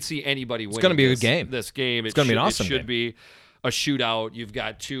could see anybody winning. It's going to be a good game. This game, It's going to be an awesome It should game. be a shootout. You've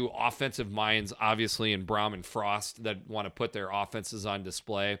got two offensive minds, obviously, in Braum and Frost, that want to put their offenses on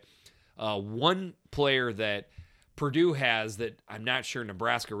display. One player that Purdue has that I'm not sure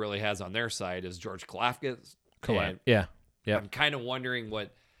Nebraska really has on their side is George Kalafkas. And Yeah. Yeah. I'm kind of wondering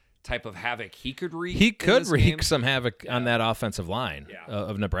what type of havoc he could wreak. He in could this wreak game. some havoc on that offensive line Yeah.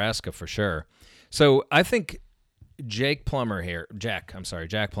 of Nebraska for sure. So I think Jack Plummer here,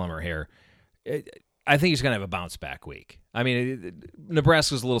 I think he's going to have a bounce back week. I mean,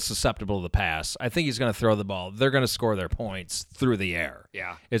 Nebraska's a little susceptible to the pass. I think he's going to throw the ball. They're going to score their points through the air.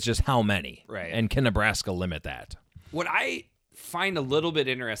 Yeah. It's just how many. Right. And can Nebraska limit that? What I find a little bit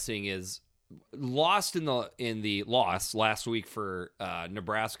interesting is lost in the loss last week for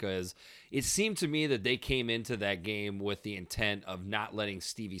Nebraska is it seemed to me that they came into that game with the intent of not letting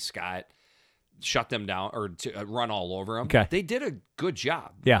Stevie Scott shut them down or to run all over them. Okay. They did a good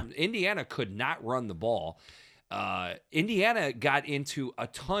job. Yeah. Indiana could not run the ball. Indiana got into a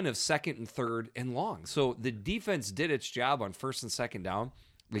ton of second and third and long. So the defense did its job on first and second down.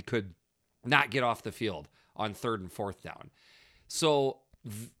 They could not get off the field on third and fourth down. So,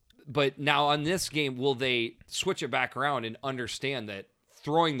 but now on this game, will they switch it back around and understand that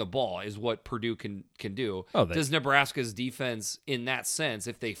throwing the ball is what Purdue can do? Does Nebraska's defense, in that sense,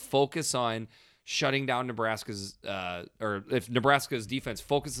 if they focus on shutting down Nebraska's, or if Nebraska's defense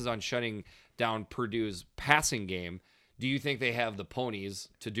focuses on shutting down Purdue's passing game, do you think they have the ponies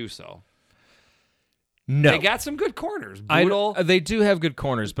to do so? No. They got some good corners. Boodle. They do have good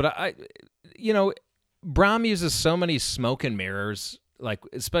corners, but Braum uses so many smoke and mirrors. Like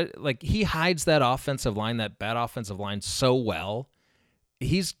he hides that offensive line, that bad offensive line, so well.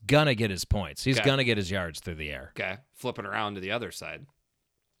 He's gonna get his points. He's gonna get his yards through the air. Okay, flipping around to the other side.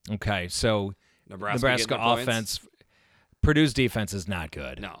 Okay, so Nebraska offense, Purdue's defense is not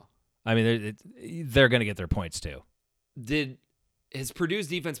good. No, I mean they're gonna get their points too. Has Purdue's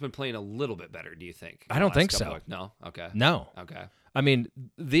defense been playing a little bit better, do you think? I don't think so. No? Okay. No. Okay. I mean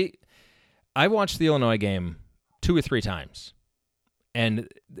I watched the Illinois game 2 or 3 times, and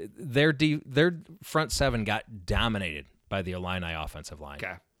their front seven got dominated by the Illini offensive line.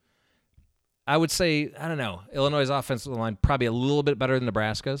 Okay. I would say, I don't know, Illinois' offensive line probably a little bit better than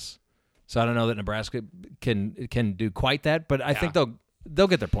Nebraska's. So I don't know that Nebraska can do quite that, but I think they'll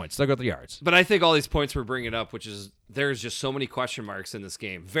get their points. They'll get their yards. But I think all these points we're bringing up, which is there's just so many question marks in this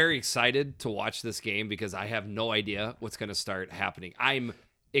game. Very excited to watch this game because I have no idea what's going to start happening. I'm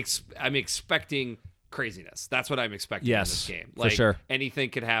expecting craziness. That's what I'm expecting in this game. For sure. Anything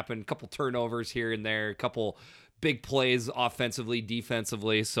could happen. A couple turnovers here and there, a couple big plays offensively,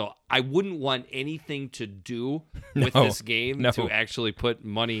 defensively. So I wouldn't want anything to do with this game to actually put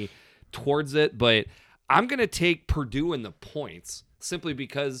money towards it. But I'm going to take Purdue in the points simply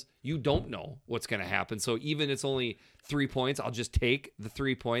because you don't know what's going to happen. So even it's only 3 points, I'll just take the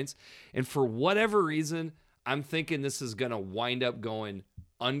 3 points. And for whatever reason, I'm thinking this is going to wind up going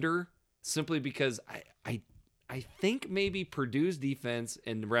under, simply because I think maybe Purdue's defense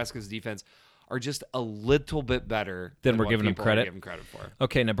and Nebraska's defense are just a little bit better Then we're what giving them people are credit? giving credit for.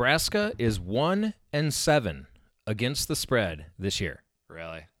 Okay, Nebraska is 1-7 against the spread this year.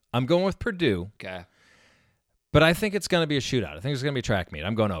 Really? I'm going with Purdue, Okay. but I think it's going to be a shootout. I think it's going to be a track meet.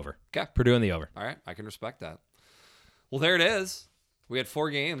 I'm going over. Okay. Purdue in the over. All right. I can respect that. Well, there it is. We had 4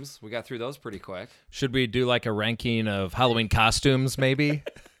 games. We got through those pretty quick. Should we do like a ranking of Halloween costumes, maybe?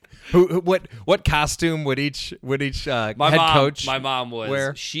 What costume would each head coach? My mom was.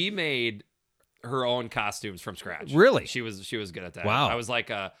 wear? She made her own costumes from scratch. Really? She was good at that. Wow. I was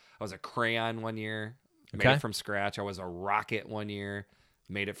a crayon one year, made Okay. it from scratch. I was a rocket one year,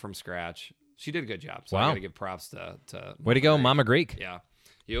 made it from scratch. She did a good job. So Wow. I got to give props to Way to go, Mama Greek. Yeah.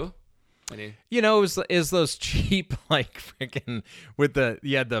 You? Any? You know, is those cheap like freaking with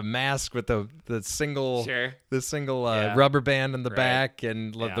the mask with the single Sure. the rubber band in the Right. back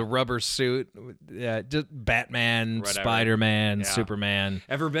and Yeah. the rubber suit. Yeah, just Batman, Whatever. Spider-Man, Yeah. Superman.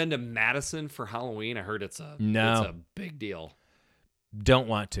 Ever been to Madison for Halloween? I heard it's No. a big deal. Don't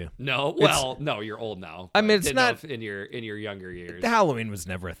want to. No, well, no, you're old now. I mean, but it's didn't know not- if in your younger years. Halloween was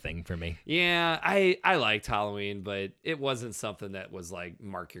never a thing for me. Yeah, I liked Halloween, but it wasn't something that was like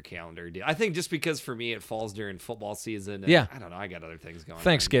mark your calendar deal. I think just because for me it falls during football season. And Yeah. I don't know. I got other things going on.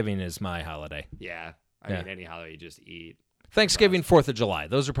 Thanksgiving is my holiday. Yeah. I Yeah. mean, any holiday you just eat. Thanksgiving, 4th of July.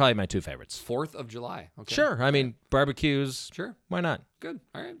 Those are probably my 2 favorites. 4th of July. Okay. Sure. I mean, barbecues. Sure. Why not? Good.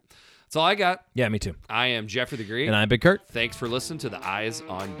 All right. That's all I got. Yeah, me too. I am Jeffrey the Greek. And I'm Big Kurt. Thanks for listening to the Eyes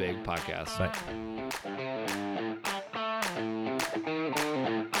on Big podcast. Bye.